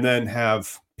and then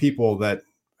have people that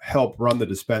help run the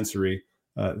dispensary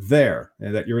there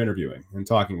and that you're interviewing and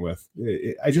talking with.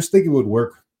 I just think it would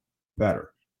work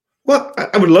better. Well,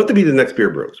 I would love to be the next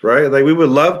Beer Bros, right? Like we would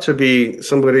love to be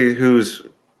somebody who's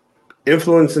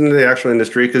influence in the actual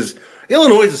industry, because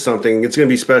Illinois is something, it's going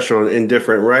to be special and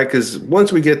different, right? Because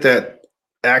once we get that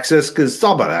access, because it's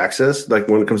all about access, like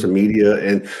when it comes to media,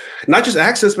 and not just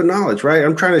access, but knowledge, right?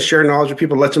 I'm trying to share knowledge with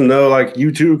people, let them know, like,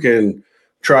 you too can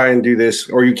try and do this,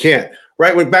 or you can't,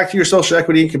 right? Went back to your social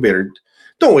equity incubator.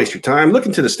 Don't waste your time. Look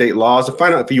into the state laws and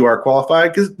find out if you are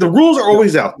qualified, because the rules are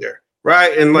always out there,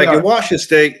 right? And like in Washington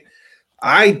State,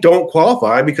 I don't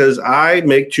qualify because I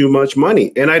make too much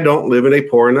money and I don't live in a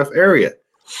poor enough area.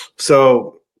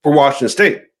 So for Washington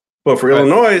State, but for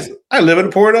Illinois, I live in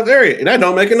a poor enough area and I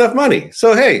don't make enough money.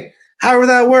 So, hey, however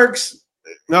that works.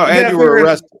 No, and you were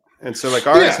arrested. And so like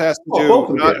ours has to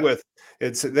do not with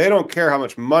they don't care how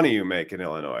much money you make in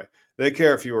Illinois. They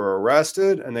care if you were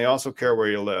arrested, and they also care where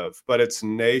you live, but it's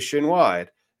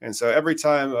nationwide. And so every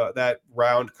time that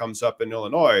round comes up in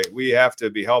Illinois, we have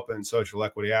to be helping social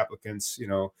equity applicants,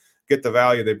 get the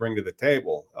value they bring to the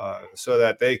table so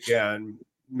that they can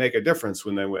make a difference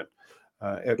when they win,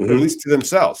 at least to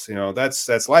themselves.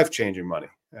 That's life-changing money.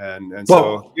 And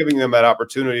so giving them that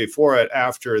opportunity for it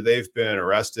after they've been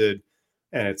arrested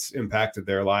and it's impacted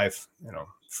their life,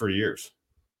 for years.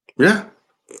 Yeah.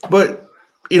 But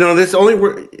it's only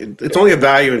a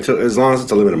value as long as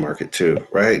it's a limited market too,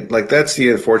 right? Like that's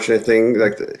the unfortunate thing.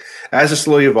 Like as it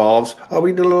slowly evolves,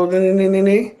 we do a little.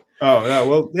 Oh yeah,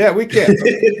 well yeah, we can.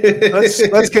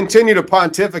 let's continue to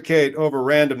pontificate over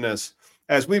randomness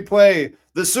as we play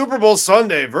the Super Bowl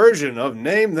Sunday version of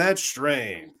Name That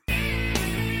Strain.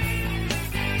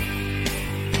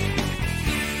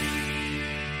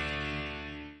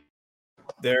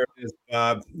 There is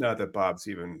Bob. Not that Bob's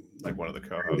even like one of the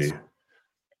co-hosts.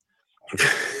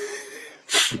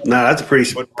 No, that's a pretty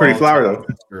flower though.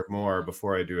 More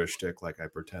before I do a shtick like I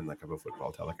pretend like I'm a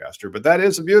football telecaster, but that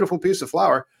is a beautiful piece of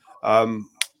flower.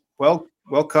 Well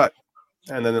cut,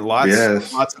 and then lots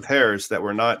of hairs that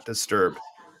were not disturbed.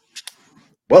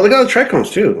 Well, look at the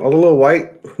trichomes too. All the little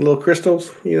white little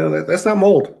crystals. That's not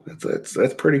mold.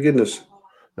 That's pretty goodness.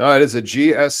 No, it is a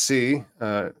GSC.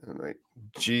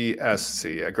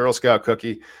 GSC, a Girl Scout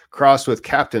cookie crossed with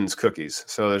Captain's cookies.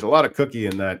 So there's a lot of cookie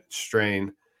in that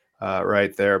strain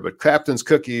right there. But Captain's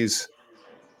cookies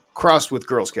crossed with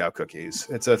Girl Scout cookies.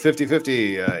 It's a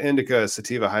 50-50 indica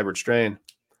sativa hybrid strain.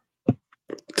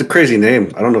 It's a crazy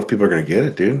name. I don't know if people are going to get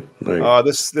it, dude.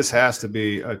 This has to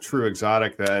be a true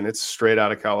exotic then. It's straight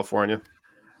out of California.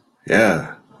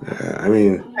 Yeah. I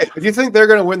mean, hey, if you think they're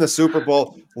going to win the Super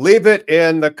Bowl, leave it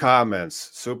in the comments.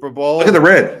 Super Bowl. Look at the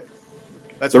red.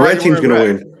 That's the red team's going to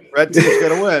win. Red team's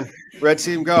going to win. Red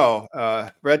team go.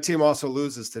 Red team also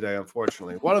loses today,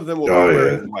 unfortunately. One of them will be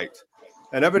wearing white.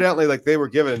 And evidently, like they were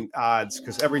given odds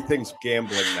because everything's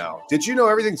gambling now. Did you know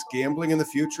everything's gambling in the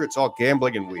future? It's all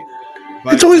gambling and weed.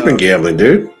 But, it's always been gambling,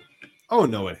 dude. Oh,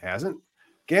 no, it hasn't.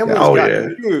 Gambling's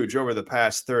gotten huge over the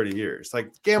past 30 years.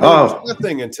 Like gambling was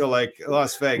nothing until like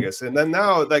Las Vegas. And then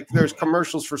now like there's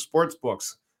commercials for sports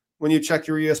books. When you check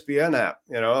your ESPN app,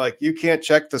 like you can't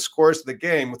check the scores of the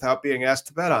game without being asked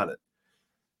to bet on it.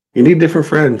 You need different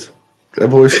friends.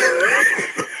 I've always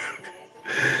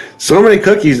so many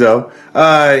cookies though.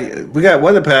 We got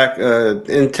Weather Pack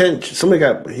intent.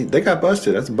 They got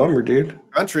busted. That's a bummer, dude.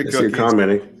 Country cookies. You're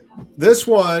commenting. This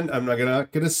one, I'm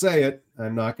not gonna say it.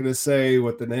 I'm not gonna say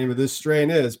what the name of this strain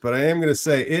is, but I am gonna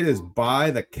say it is by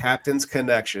the Captain's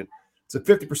Connection. It's a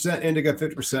 50% indica,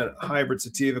 50% hybrid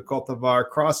sativa cultivar,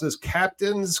 crosses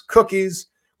Captain's cookies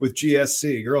with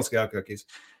GSC, Girl Scout cookies.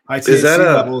 High THC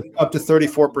level up to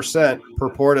 34%,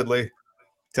 purportedly.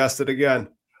 Test it again.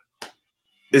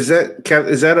 Is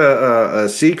that a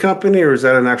seed company or is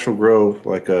that an actual grow,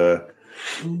 like a,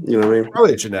 what I mean?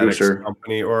 Probably a genetics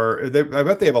company, or I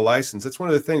bet they have a license. It's one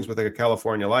of the things with like a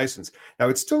California license. Now,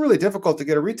 it's still really difficult to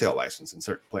get a retail license in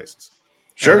certain places.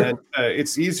 Sure. And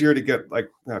it's easier to get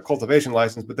like a cultivation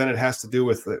license, but then it has to do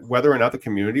with whether or not the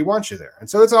community wants you there. And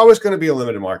so it's always going to be a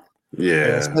limited market. Yeah.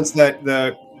 In the sense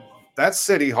that that's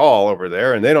City Hall over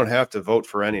there, and they don't have to vote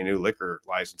for any new liquor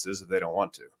licenses if they don't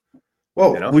want to.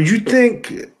 Well, would you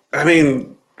think, I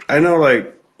mean, I know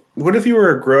like, what if you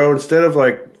were a grow instead of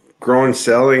like growing,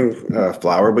 selling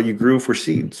flower, but you grew for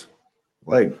seeds?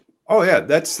 Like, oh yeah,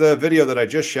 that's the video that I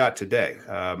just shot today.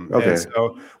 Okay. And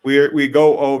so we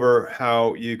go over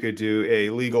how you could do a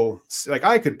legal, like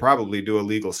I could probably do a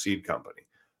legal seed company.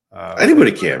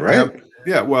 Anybody can, right?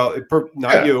 Yeah. Well,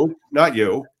 not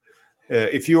you.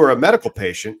 If you are a medical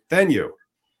patient, then you.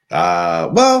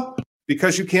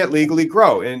 Because you can't legally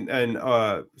grow in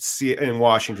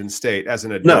Washington State as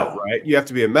an adult, right? You have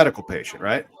to be a medical patient,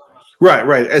 right?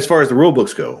 Right. As far as the rule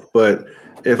books go, but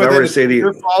I were to say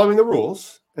you're following the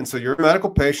rules. And so you're a medical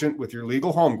patient with your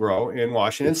legal home grow in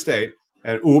Washington State.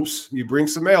 and oops, you bring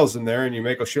some males in there and you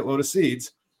make a shitload of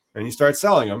seeds and you start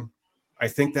selling them, I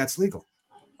think that's legal.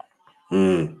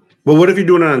 Well, what if you're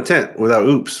doing it on tent without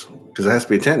oops? Because it has to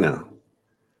be a tent now.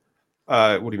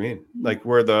 What do you mean? Like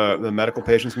where the medical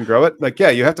patients can grow it? Like, yeah,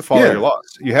 you have to follow your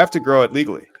laws. You have to grow it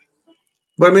legally.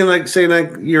 But I mean, like, say,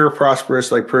 like, you're a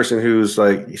prosperous, like, person who's,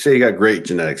 like, you say you got great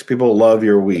genetics. People love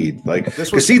your weed. Like,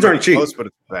 because seeds aren't cheap. Close, but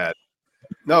it's bad.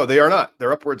 No, they are not.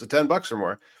 They're upwards of $10 or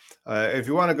more. If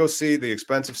you want to go see the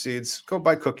expensive seeds, go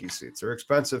buy cookie seeds. They're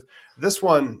expensive. This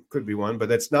one could be one,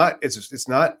 but it's not. It's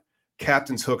not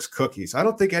Captain's Hook's cookies. I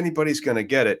don't think anybody's going to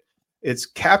get it. It's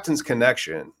Captain's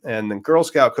Connection and then Girl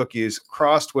Scout cookies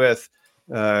crossed with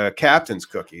Captain's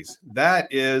cookies. That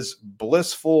is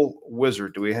Blissful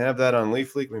Wizard. Do we have that on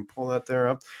Leafly? Can we pull that there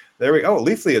up? There we go. Oh,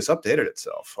 Leafly has updated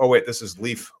itself. Oh, wait, this is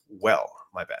Leaf Well.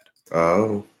 My bad.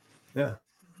 Oh. Yeah.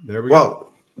 There we go.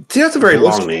 Well, see, that's a very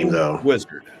long name, though.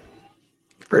 Wizard.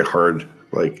 It's very hard.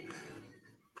 Like,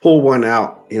 pull one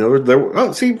out. You know,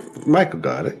 oh, see, Michael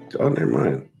got it. Oh, never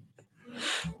mind.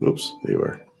 Oops, there you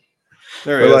are.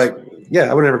 There it is. Like,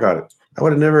 yeah, I would have never got it. I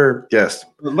would have never guessed.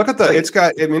 Look at it's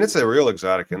got, I mean, it's a real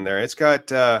exotic in there. It's got,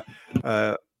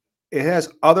 it has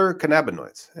other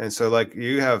cannabinoids. And so, like,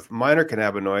 you have minor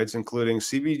cannabinoids, including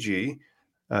CBG,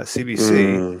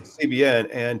 CBC, CBN,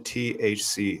 and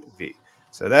THCV.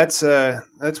 So that's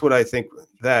what I think.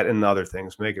 That and other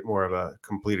things make it more of a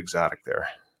complete exotic there.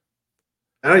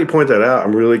 Now you point that out,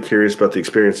 I'm really curious about the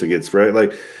experience it gets, right?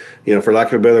 Like, you know, for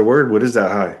lack of a better word, what is that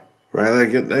high? Right?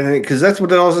 Like, because that's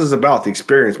what it also is about, the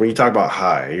experience. When you talk about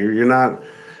high, you're not,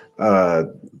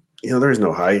 you know, there's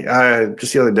no high.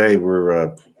 Just the other day,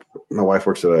 my wife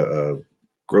works at a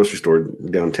grocery store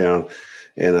downtown,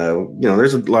 and, you know,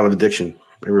 there's a lot of addiction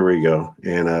everywhere you go.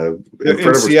 And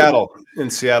in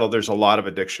Seattle, there's a lot of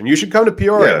addiction. You should come to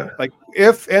Peoria. Yeah. Like,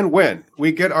 if and when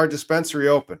we get our dispensary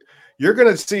open, you're going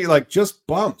to see, like, just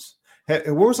bums. Hey,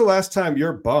 when was the last time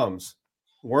your bums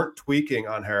weren't tweaking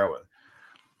on heroin?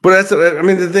 But I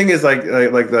mean, the thing is, like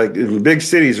in big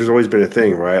cities, there's always been a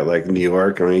thing, right? Like New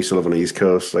York, I mean, I used to live on the East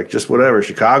Coast, like just whatever.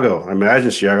 Chicago, I imagine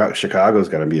Chicago's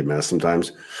got to be a mess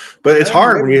sometimes. But it's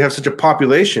hard when you have such a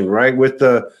population, right?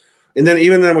 And then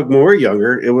even then, when we were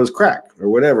younger, it was crack or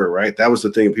whatever, right? That was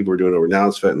the thing people were doing over. Now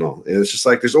it's fentanyl. And it's just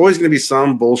like there's always going to be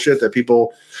some bullshit that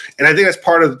people, and I think that's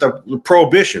part of the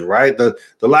prohibition, right? The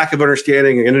lack of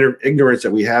understanding and ignorance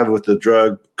that we have with the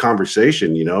drug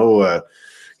conversation. You know,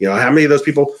 how many of those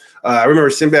people? I remember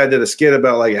Sinbad did a skit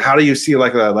about, like, how do you see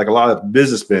like a lot of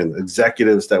businessmen,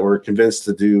 executives that were convinced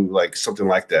to do like something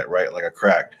like that, right? Like a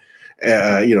crack.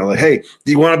 You know, like, hey,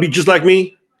 do you want to be just like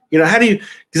me? You know, how do you?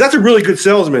 Because that's a really good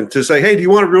salesman to say, hey, do you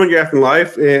want to ruin your effing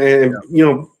life? And you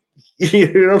know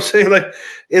what I'm saying? Like,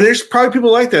 and there's probably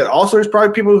people like that. Also, there's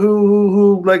probably people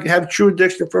who like have true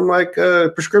addiction from like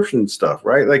prescription stuff,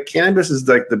 right? Like cannabis is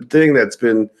like the thing that's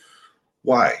been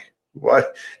why,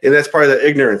 and that's part of the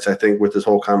ignorance, I think, with this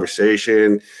whole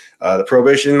conversation, the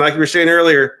prohibition. Like we were saying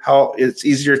earlier, how it's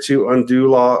easier to undo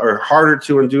law or harder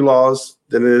to undo laws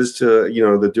than it is to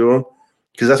to do them,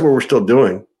 because that's what we're still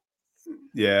doing.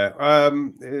 Yeah.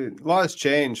 Laws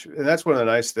change, and that's one of the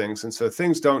nice things. And so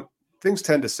things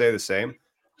tend to stay the same.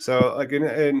 So like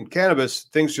in cannabis,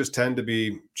 things just tend to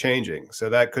be changing. So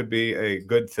that could be a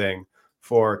good thing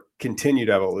for continued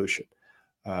evolution.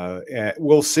 And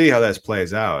we'll see how this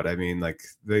plays out. I mean, like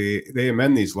they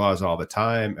amend these laws all the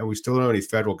time, and we still don't have any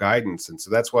federal guidance. And so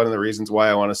that's one of the reasons why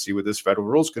I want to see what this federal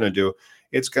rule is going to do.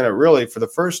 It's going to really, for the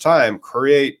first time,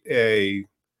 create a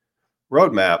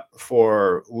roadmap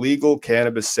for legal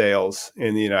cannabis sales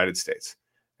in the United States.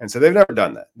 And so they've never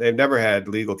done that. They've never had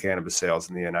legal cannabis sales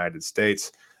in the United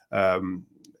States.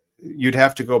 You'd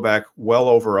have to go back well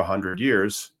over 100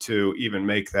 years to even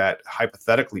make that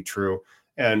hypothetically true.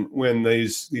 And when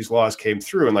these laws came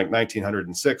through in like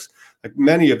 1906, like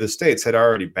many of the states had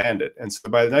already banned it. And so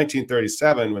by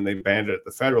 1937, when they banned it at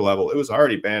the federal level, it was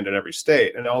already banned in every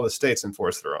state, and all the states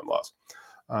enforced their own laws.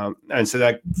 And so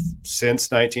that since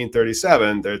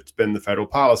 1937, there's been the federal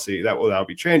policy that will now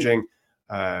be changing.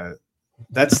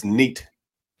 That's neat.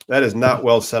 That is not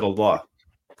well settled law.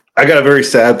 I got a very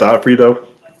sad thought for you, though.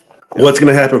 What's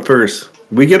going to happen first?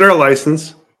 We get our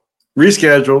license,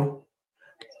 reschedule,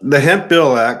 the Hemp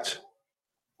Bill Act,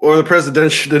 or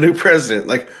the new president.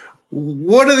 Like,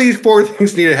 what of these four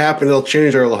things need to happen that'll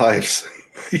change our lives?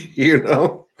 You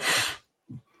know?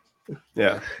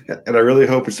 Yeah. And I really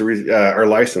hope it's our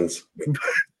license.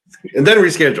 And then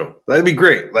reschedule. That'd be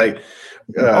great. Like,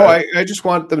 I just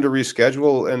want them to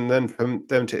reschedule and then from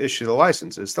them to issue the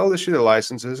licenses. They'll issue the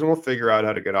licenses and we'll figure out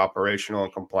how to get operational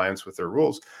and compliance with their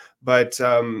rules. But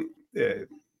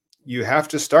you have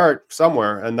to start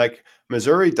somewhere. And like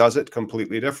Missouri does it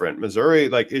completely different. Missouri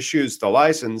like issues the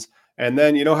license, and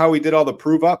then you know how we did all the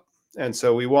prove up, and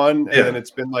so we won, and then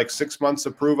it's been like 6 months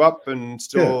of prove up and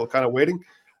still kind of waiting.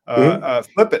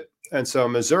 Flip it. And so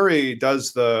Missouri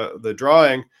does the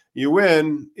drawing. You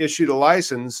win, issue the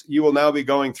license. You will now be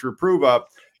going through prove up,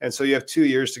 and so you have 2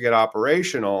 years to get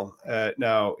operational.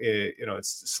 Now,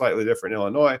 it's slightly different in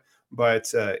Illinois,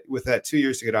 but with that 2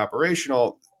 years to get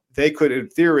operational, they could, in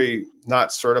theory,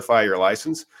 not certify your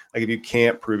license. Like if you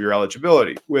can't prove your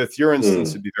eligibility. With your instance,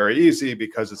 it'd be very easy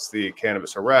because it's the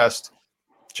cannabis arrest.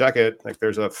 Check it. Like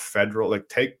there's a federal, like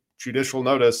take judicial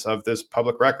notice of this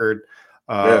public record.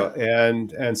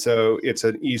 And so it's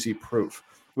an easy proof.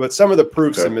 But some of the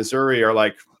proofs in Missouri are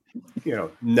like,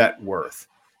 net worth,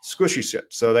 squishy shit.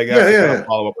 So they got to kind of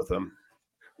follow up with them.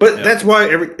 But that's why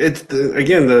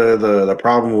the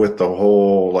problem with the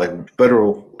whole like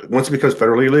federal, once it becomes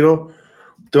federally legal,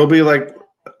 there'll be like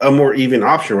a more even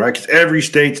option, right? Because every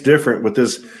state's different with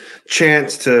this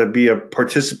chance to be a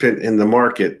participant in the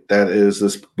market that is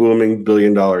this booming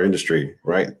billion-dollar industry,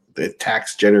 right? The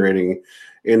tax generating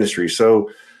industry. So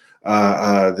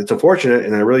it's unfortunate,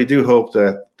 and I really do hope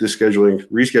that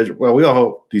reschedule. Well, we all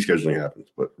hope descheduling happens,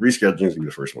 but rescheduling is gonna be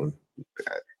the first one,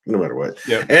 no matter what.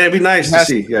 Yeah, and it'd be nice to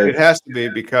see. It has to be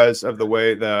because of the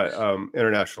way that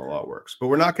international law works. But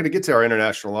we're not going to get to our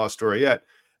international law story yet.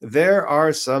 There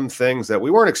are some things that we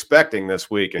weren't expecting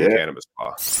this week in cannabis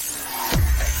law.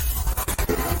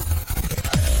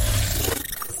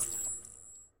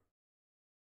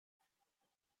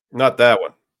 Not that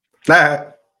one.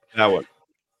 That one.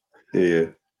 Yeah.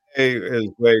 He is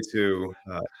way too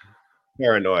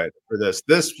paranoid for this.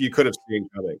 This you could have seen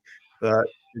coming.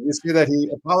 Did you see that he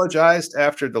apologized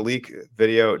after the leak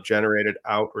video generated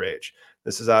outrage?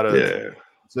 This is out of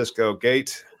Francisco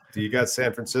Gate. Do you got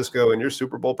San Francisco in your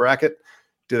Super Bowl bracket?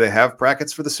 Do they have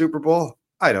brackets for the Super Bowl?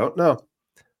 I don't know.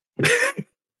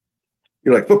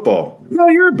 You're like football. No,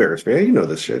 you're a Bears fan. You know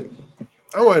this shit.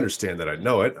 Oh, I understand that. I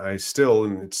know it. I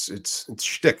still, it's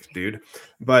shtick, dude.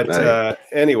 But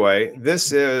anyway,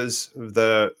 this is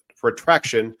the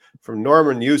retraction from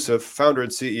Norman Yusuf, founder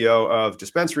and CEO of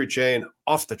dispensary chain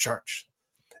Off the Charts.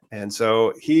 And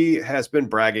so he has been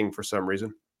bragging for some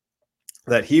reason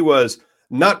that he was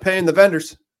not paying the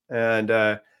vendors. And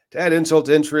to add insult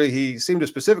to injury, he seemed to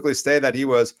specifically say that he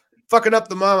was fucking up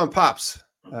the mom and pops.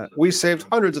 We saved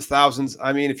hundreds of thousands.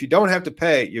 I mean, if you don't have to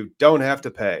pay, you don't have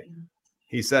to pay.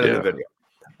 He said in the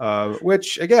video,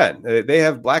 which again, they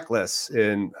have blacklists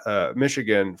in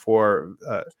Michigan for,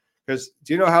 because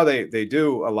do you know how they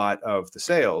do a lot of the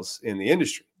sales in the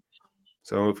industry?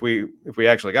 So if we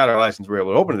actually got our license, we're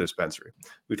able to open a dispensary.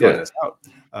 We find this out.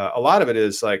 A lot of it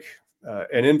is like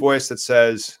an invoice that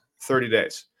says 30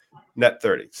 days, net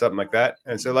 30, something like that.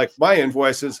 And so like my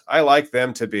invoices, I like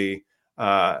them to be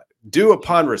due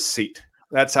upon receipt.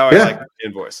 That's how I like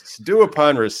invoices, due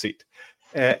upon receipt.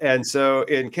 And so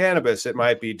in cannabis, it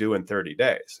might be due in 30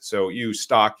 days. So you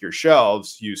stock your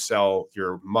shelves, you sell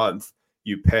your month,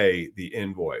 you pay the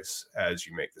invoice as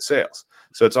you make the sales.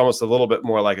 So it's almost a little bit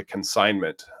more like a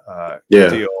consignment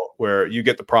deal where you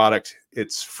get the product,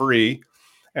 it's free,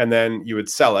 and then you would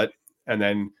sell it. And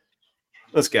then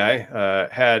this guy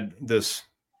had this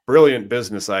brilliant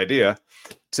business idea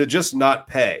to just not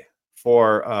pay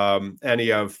for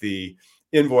any of the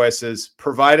invoices,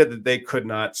 provided that they could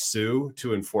not sue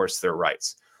to enforce their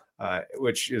rights,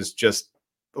 which is just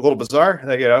a little bizarre.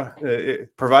 Like,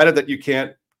 provided that you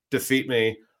can't defeat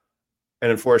me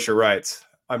and enforce your rights,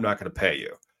 I'm not going to pay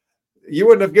you. You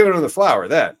wouldn't have given him the flower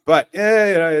then, but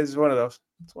it's one of those.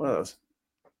 It's one of those.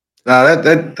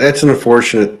 That's an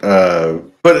unfortunate,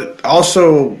 but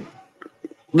also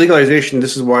legalization.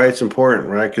 This is why it's important,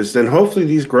 right? Because then hopefully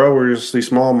these growers, these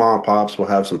small mom and pops, will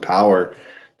have some power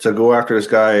to go after this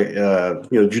guy,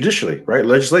 judicially, right,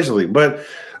 legislatively, but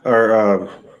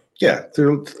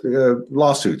through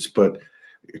lawsuits. But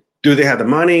do they have the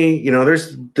money?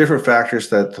 There's different factors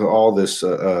that to all this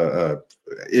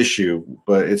issue,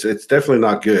 but it's definitely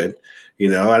not good.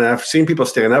 And I've seen people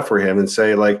stand up for him and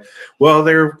say like, well,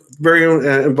 they're very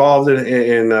involved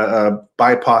in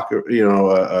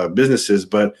BIPOC, businesses,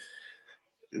 but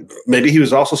maybe he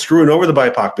was also screwing over the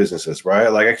BIPOC businesses, right?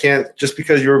 Like I can't, just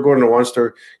because you were going to one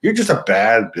store, you're just a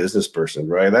bad business person,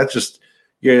 right? That's just,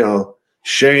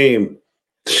 shame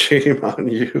on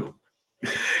you.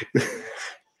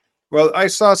 Well, I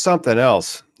saw something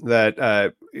else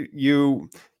that you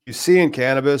see in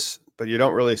cannabis, but you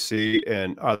don't really see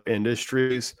in other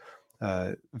industries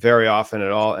very often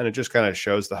at all. And it just kind of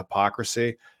shows the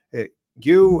hypocrisy.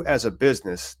 you as a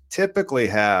business typically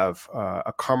have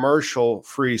a commercial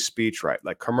free speech right,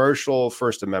 like commercial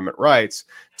First Amendment rights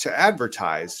to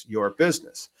advertise your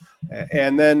business.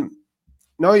 And then,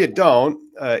 no, you don't.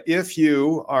 If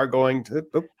you are going to,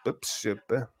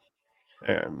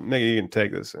 maybe you can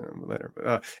take this later.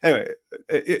 But anyway,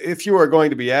 if you are going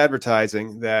to be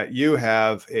advertising that you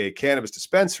have a cannabis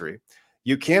dispensary,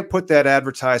 you can't put that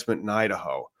advertisement in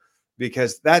Idaho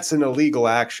because that's an illegal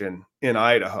action in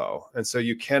Idaho. And so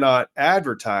you cannot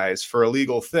advertise for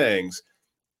illegal things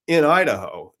in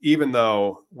Idaho, even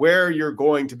though where you're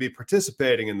going to be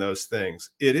participating in those things,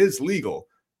 it is legal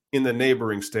in the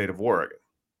neighboring state of Oregon.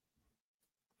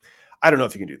 I don't know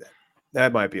if you can do that.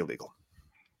 That might be illegal.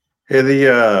 Hey,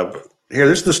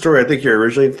 this is the story I think you're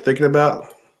originally thinking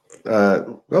about.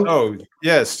 Oh,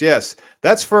 yes.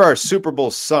 That's for our Super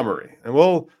Bowl summary. And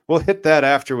we'll hit that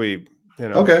after we,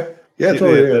 Okay. Yeah,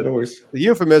 totally. No worries. The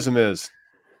euphemism is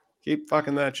keep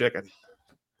fucking that chicken.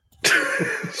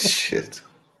 Shit.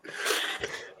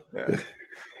 Yeah.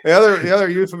 The other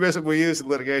euphemism we use in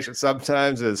litigation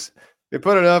sometimes is you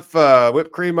put enough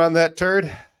whipped cream on that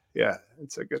turd. Yeah,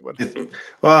 it's a good one.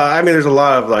 Well, I mean, there's a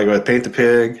lot of like paint the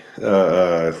pig.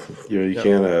 You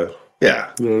can't.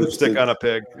 Yeah, lipstick on a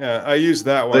pig. Yeah, I use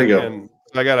that one. There you go. And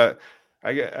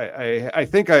I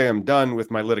think I am done with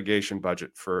my litigation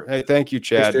budget for. Hey, thank you,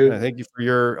 Chad. Thank you for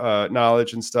your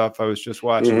knowledge and stuff. I was just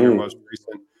watching your most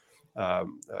recent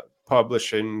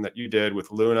publishing that you did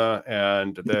with Luna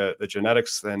and the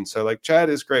genetics. And so, like, Chad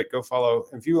is great. Go follow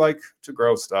if you like to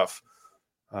grow stuff.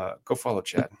 Go follow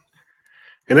Chad.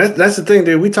 And that's the thing,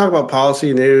 dude. We talk about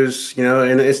policy news,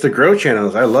 and it's the grow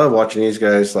channels. I love watching these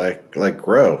guys like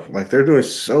grow. Like they're doing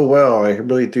so well. I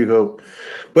really do hope.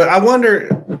 But I wonder,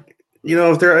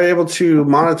 if they're able to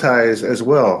monetize as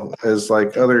well as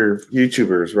like other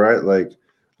YouTubers, right? Like,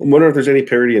 I wonder if there's any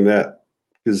parity in that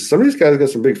because some of these guys got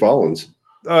some big followings.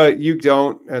 You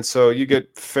don't, and so you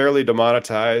get fairly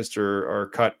demonetized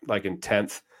or cut like in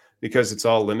 10th. Because it's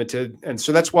all limited. And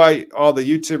so that's why all the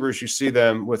YouTubers, you see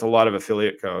them with a lot of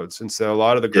affiliate codes. And so a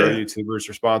lot of the grow YouTubers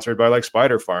are sponsored by like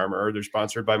Spider Farm, or they're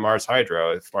sponsored by Mars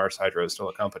Hydro, if Mars Hydro is still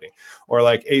a company. Or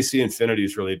like AC Infinity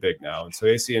is really big now. And so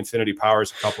AC Infinity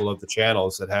powers a couple of the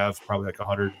channels that have probably like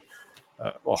 100,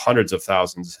 hundreds of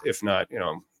thousands, if not,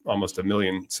 almost 1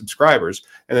 million subscribers.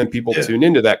 And then people tune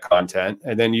into that content.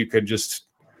 And then you could just,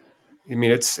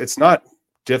 it's not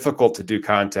difficult to do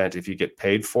content if you get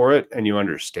paid for it and you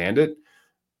understand it.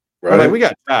 Right. Like, we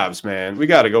got jobs, man. We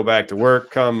got to go back to work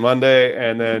come Monday,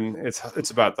 and then it's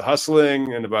about the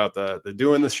hustling and about the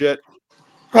doing the shit.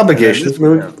 Obligations.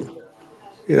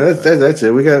 That's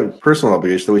it. We got personal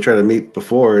obligations that we try to meet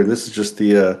before, and this is just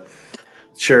the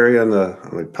cherry on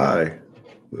the pie.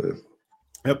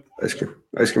 Yep. Ice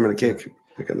cream and a cake.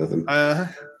 I got nothing.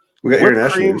 We got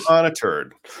international cream on a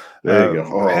turd. There you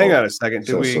go. Oh, hang on a second.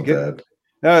 Did we get?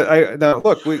 Bad. Now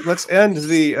look. Let's end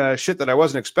the shit that I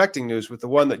wasn't expecting news with the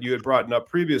one that you had brought up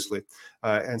previously.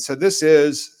 And so this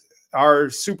is our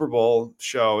Super Bowl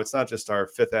show. It's not just our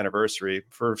 5th anniversary.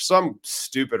 For some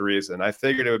stupid reason, I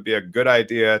figured it would be a good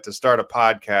idea to start a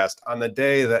podcast on the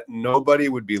day that nobody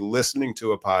would be listening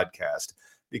to a podcast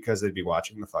because they'd be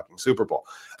watching the fucking Super Bowl.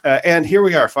 And here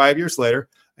we are 5 years later.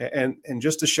 And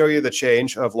just to show you the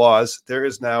change of laws, there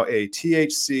is now a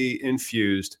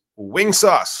THC-infused wing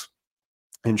sauce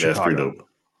in Chicago. That's pretty dope.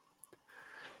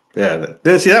 Yeah,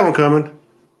 didn't see that one coming.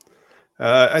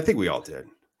 I think we all did.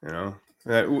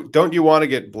 Don't you want to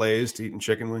get blazed eating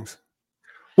chicken wings?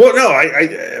 Well, no,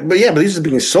 but these are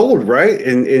being sold, right?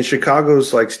 In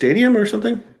Chicago's like stadium or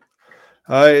something?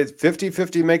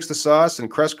 50/50 makes the sauce,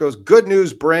 and Cresco's Good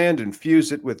News brand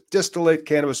infused it with distillate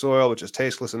cannabis oil, which is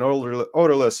tasteless and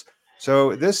odorless.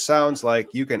 So this sounds like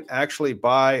you can actually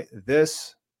buy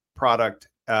this product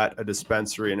at a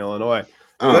dispensary in Illinois.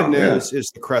 Good News is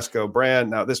the Cresco brand.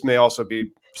 Now, this may also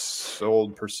be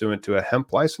sold pursuant to a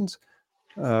hemp license.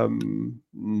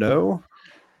 No.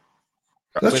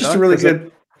 That's just a really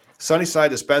good... Sunnyside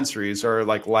dispensaries are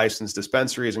like licensed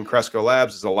dispensaries, and Cresco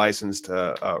Labs is a licensed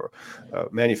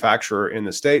manufacturer in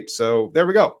the state. So there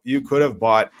we go. You could have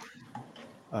bought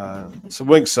some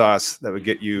wing sauce that would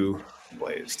get you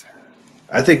blazed.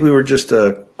 I think we were just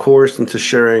coerced into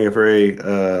sharing a very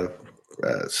a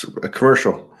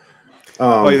commercial.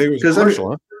 You think it was a commercial,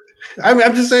 huh?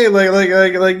 I'm just saying,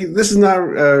 like this is not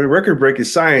record-breaking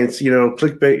science.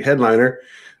 Clickbait headliner.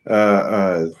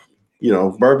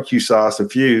 Barbecue sauce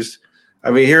infused.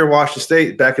 I mean, here in Washington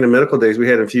State, back in the medical days, we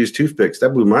had infused toothpicks. That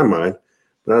blew my mind.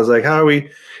 And I was like, how are we?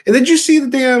 And did you see the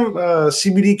damn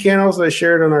CBD candles that I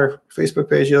shared on our Facebook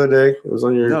page the other day? It was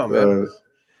on your. No, man.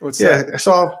 What's Yeah, that? I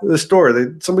saw in the store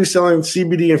somebody's selling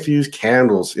CBD infused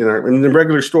candles in the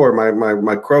regular store.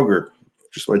 My Kroger,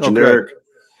 just my Good. generic.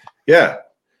 Yeah,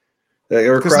 they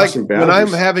were Because like crossing when I'm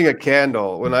boundaries. having a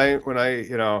candle, when I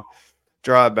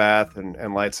draw a bath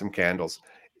and light some candles,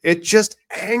 it just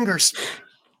angers me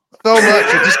so much.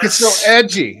 It just gets so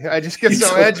edgy. I just get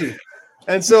so edgy.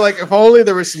 And so, like, if only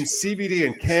there was some CBD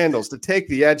and candles to take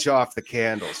the edge off the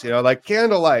candles, like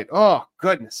candlelight. Oh,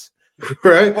 goodness.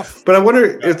 Right. But I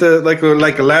wonder if like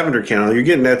a lavender candle, you're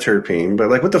getting that terpene,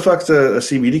 but like what the fuck's a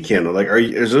CBD candle? Like,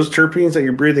 is those terpenes that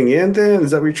you're breathing in then?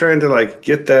 Is that what you're trying to like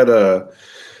get that,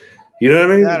 you know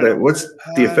what I mean? I don't know. What's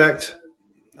the effect?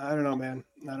 I don't know, man.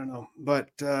 I don't know. But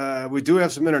we do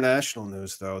have some international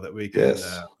news, though, that we can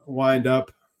Yes. wind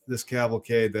up this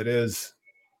cavalcade that is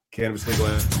cannabis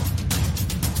legalization.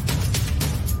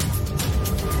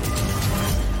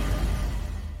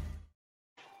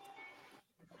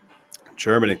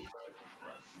 Germany.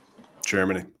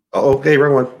 Oh, okay,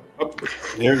 wrong one. Oh,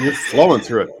 you're flowing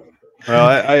through it. Well,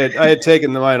 I had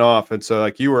taken the mine off, and so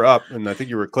like you were up, and I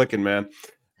think you were clicking, man.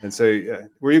 And so,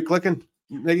 were you clicking,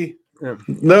 Miggy? Yeah.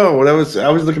 No, I was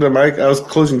looking at I was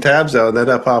closing tabs out, and then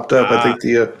that popped up. I think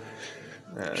yeah.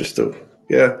 It's all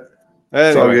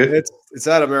Anyway, good. it's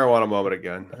out of marijuana moment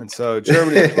again, and so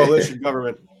Germany's coalition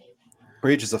government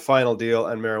reaches a final deal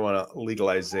on marijuana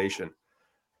legalization,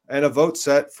 and a vote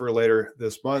set for later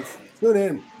this month. Tune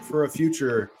in for a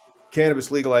future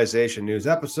cannabis legalization news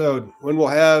episode when we'll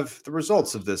have the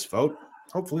results of this vote,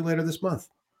 hopefully later this month.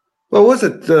 What was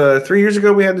it? 3 years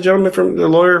ago, we had the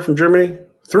lawyer from Germany.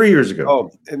 3 years ago.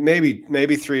 Oh, maybe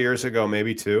 3 years ago,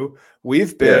 maybe 2.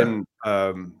 We've been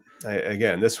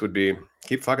again. This would be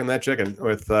keep fucking that chicken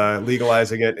with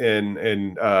legalizing it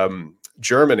in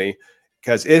Germany,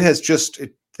 because it has just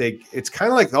it's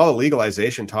kind of like all the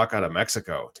legalization talk out of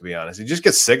Mexico. To be honest, you just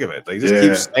get sick of it. They just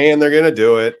keep saying they're going to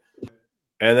do it,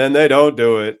 and then they don't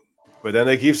do it. But then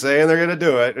they keep saying they're going to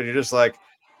do it, and you're just like,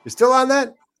 you're still on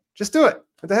that? Just do it.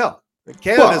 What the hell?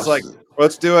 Canada's like,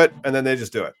 let's do it, and then they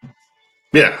just do it.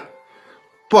 Yeah.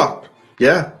 But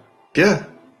yeah.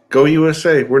 Go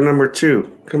USA. We're number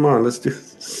 2. Come on, let's do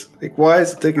this. Like, why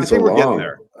is it taking so long? We're getting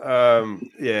there.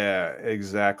 Yeah,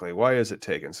 exactly. Why is it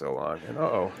taking so long?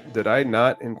 And did I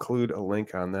not include a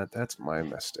link on that? That's my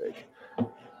mistake.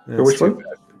 Which one? Bad.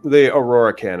 The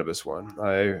Aurora Cannabis one.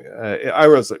 I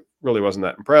really wasn't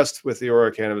that impressed with the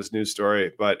Aurora Cannabis news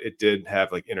story, but it did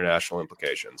have like international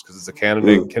implications because it's a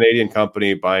Canadian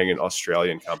company buying an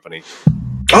Australian company.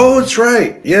 Oh, that's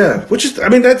right. Yeah, which is, I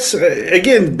mean, that's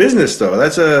again business though.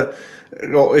 That's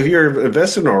if you're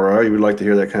invested in Aurora, you would like to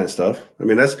hear that kind of stuff. I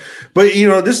mean, but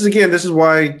this is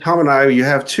why Tom and I, you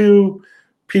have 2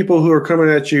 people who are coming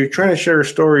at you trying to share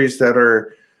stories that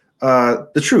are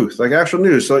the truth, like actual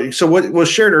news. So what was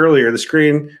shared earlier, the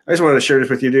screen, I just wanted to share this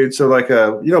with you, dude. So like,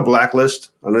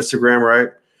 Blacklist on Instagram, right?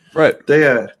 Right.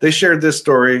 They shared this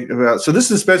story about, so this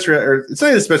is a dispensary, or it's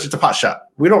not a dispensary, it's a pot shop.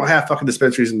 We don't have fucking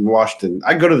dispensaries in Washington.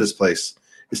 I go to this place.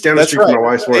 It's down the street from my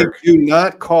wife's work. They do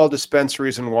not call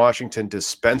dispensaries in Washington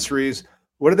dispensaries.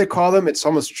 What do they call them? It's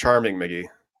almost charming, Miggy.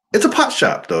 It's a pot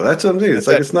shop, though. That's what I'm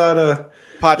saying. It's not a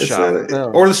pot shop.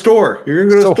 Or the store. You're going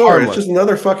to go to the store. Harmless. It's just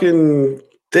another fucking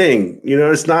thing.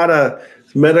 It's not a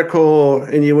medical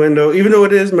innuendo, even though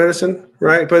it is medicine,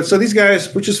 right? But so these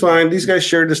guys, which is fine, these guys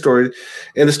shared the story.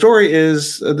 And the story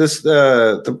is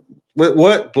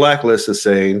what Blacklist is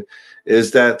saying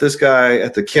is that this guy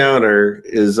at the counter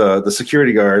is the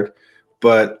security guard.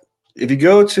 But if you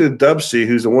go to Dubsy,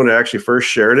 who's the one that actually first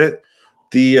shared it,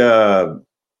 the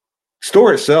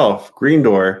store itself, Green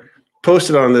Door,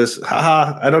 posted on this.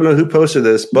 I don't know who posted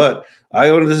this, but I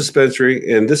own this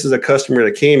dispensary, and this is a customer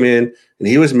that came in, and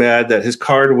he was mad that his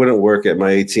card wouldn't work at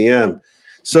my ATM.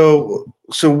 So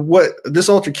what this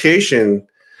altercation,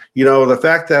 the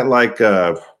fact that like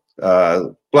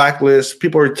Blacklist,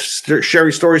 people are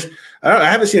sharing stories. I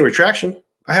haven't seen a retraction.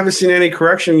 I haven't seen any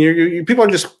correction. You people are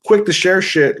just quick to share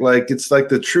shit like it's like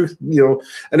the truth,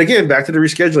 And again, back to the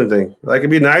rescheduling thing. Like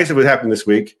it'd be nice if it happened this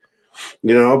week,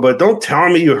 But don't tell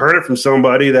me you heard it from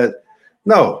somebody that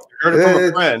no, you heard it from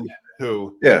a friend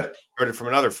who heard it from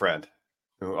another friend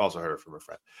who also heard it from a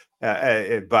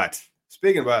friend. But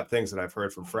speaking about things that I've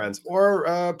heard from friends or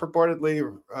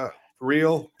purportedly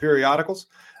real periodicals,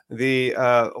 the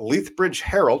Lethbridge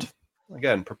Herald,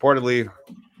 again, purportedly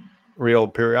real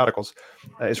periodicals,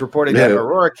 is reporting that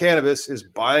Aurora Cannabis is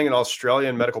buying an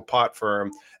Australian medical pot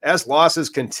firm as losses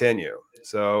continue.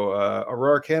 So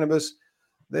Aurora Cannabis,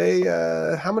 they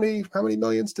how many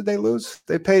millions did they lose?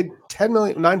 They paid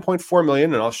 9.4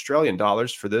 million in Australian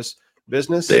dollars for this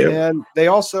business. Damn. And they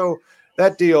also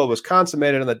That deal was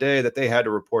consummated on the day that they had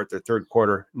to report their third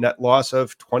quarter net loss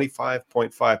of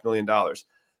 $25.5 million.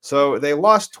 So they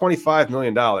lost $25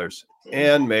 million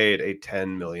and made a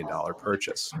 $10 million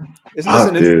purchase. Isn't this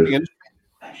an interesting industry?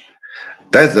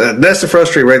 That's the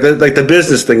frustrating, right? Like the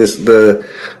business thing is the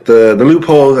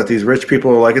loopholes that these rich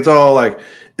people like. It's all like,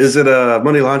 is it a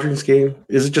money laundering scheme?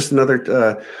 Is it just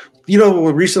another?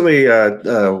 Recently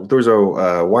there was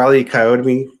a Wile E.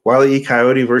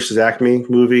 Coyote versus Acme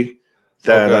movie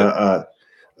that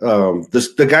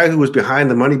the guy who was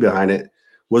behind the money behind it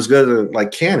was going to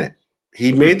like can it.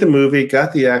 He made the movie,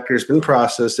 got the actors, been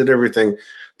processed, did everything,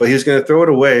 but he's going to throw it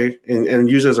away and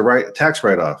use it as a tax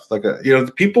write-off. Like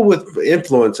the people with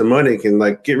influence and money can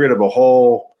like get rid of a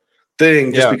whole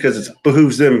thing just because it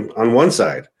behooves them on one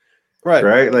side,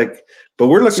 right? Like, but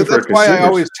we're looking for. That's why I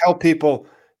always tell people,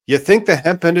 you think the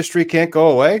hemp industry can't go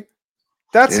away?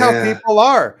 That's how people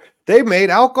are. They made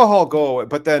alcohol go away,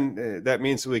 but then that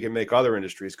means we can make other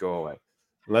industries go away,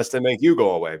 unless they make you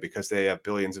go away because they have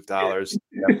billions of dollars,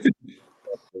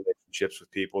 relationships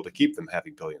with people to keep them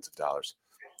having billions of dollars.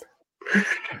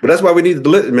 But that's why we need the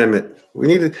Lit Amendment. We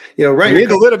need to, We need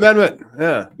the Lit Amendment.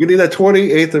 Yeah, we need that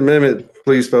 28th Amendment,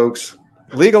 please, folks.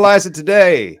 Legalize it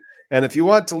today. And if you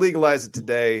want to legalize it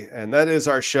today, and that is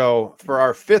our show for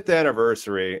our 5th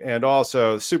anniversary and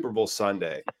also Super Bowl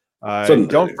Sunday.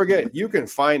 Don't forget, you can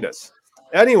find us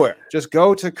anywhere. Just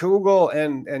go to Google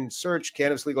and search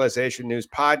Cannabis Legalization News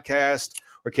Podcast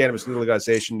or Cannabis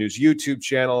Legalization News YouTube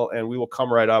channel, and we will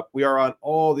come right up. We are on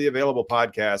all the available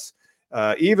podcasts,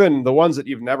 even the ones that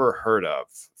you've never heard of.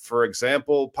 For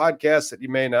example, podcasts that you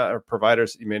may not, or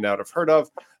providers that you may not have heard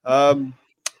of.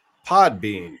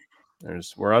 Podbean.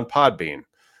 We're on Podbean.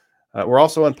 We're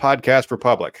also on Podcast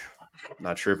Republic.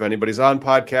 Not sure if anybody's on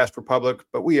Podcast Republic,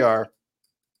 but we are.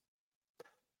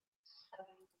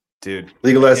 Dude,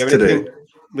 legalize today.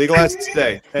 Legalize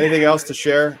today. Anything else to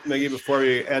share, Miggy, before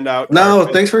we end out? No,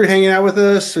 thanks for hanging out with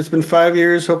us. It's been 5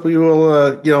 years. Hopefully, you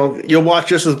will. You'll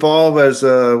watch us evolve as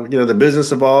the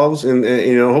business evolves, and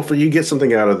hopefully, you get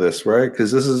something out of this, right?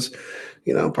 Because this is,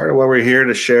 part of why we're here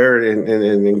to share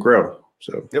and grow.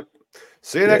 So, yep.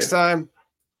 See you next time.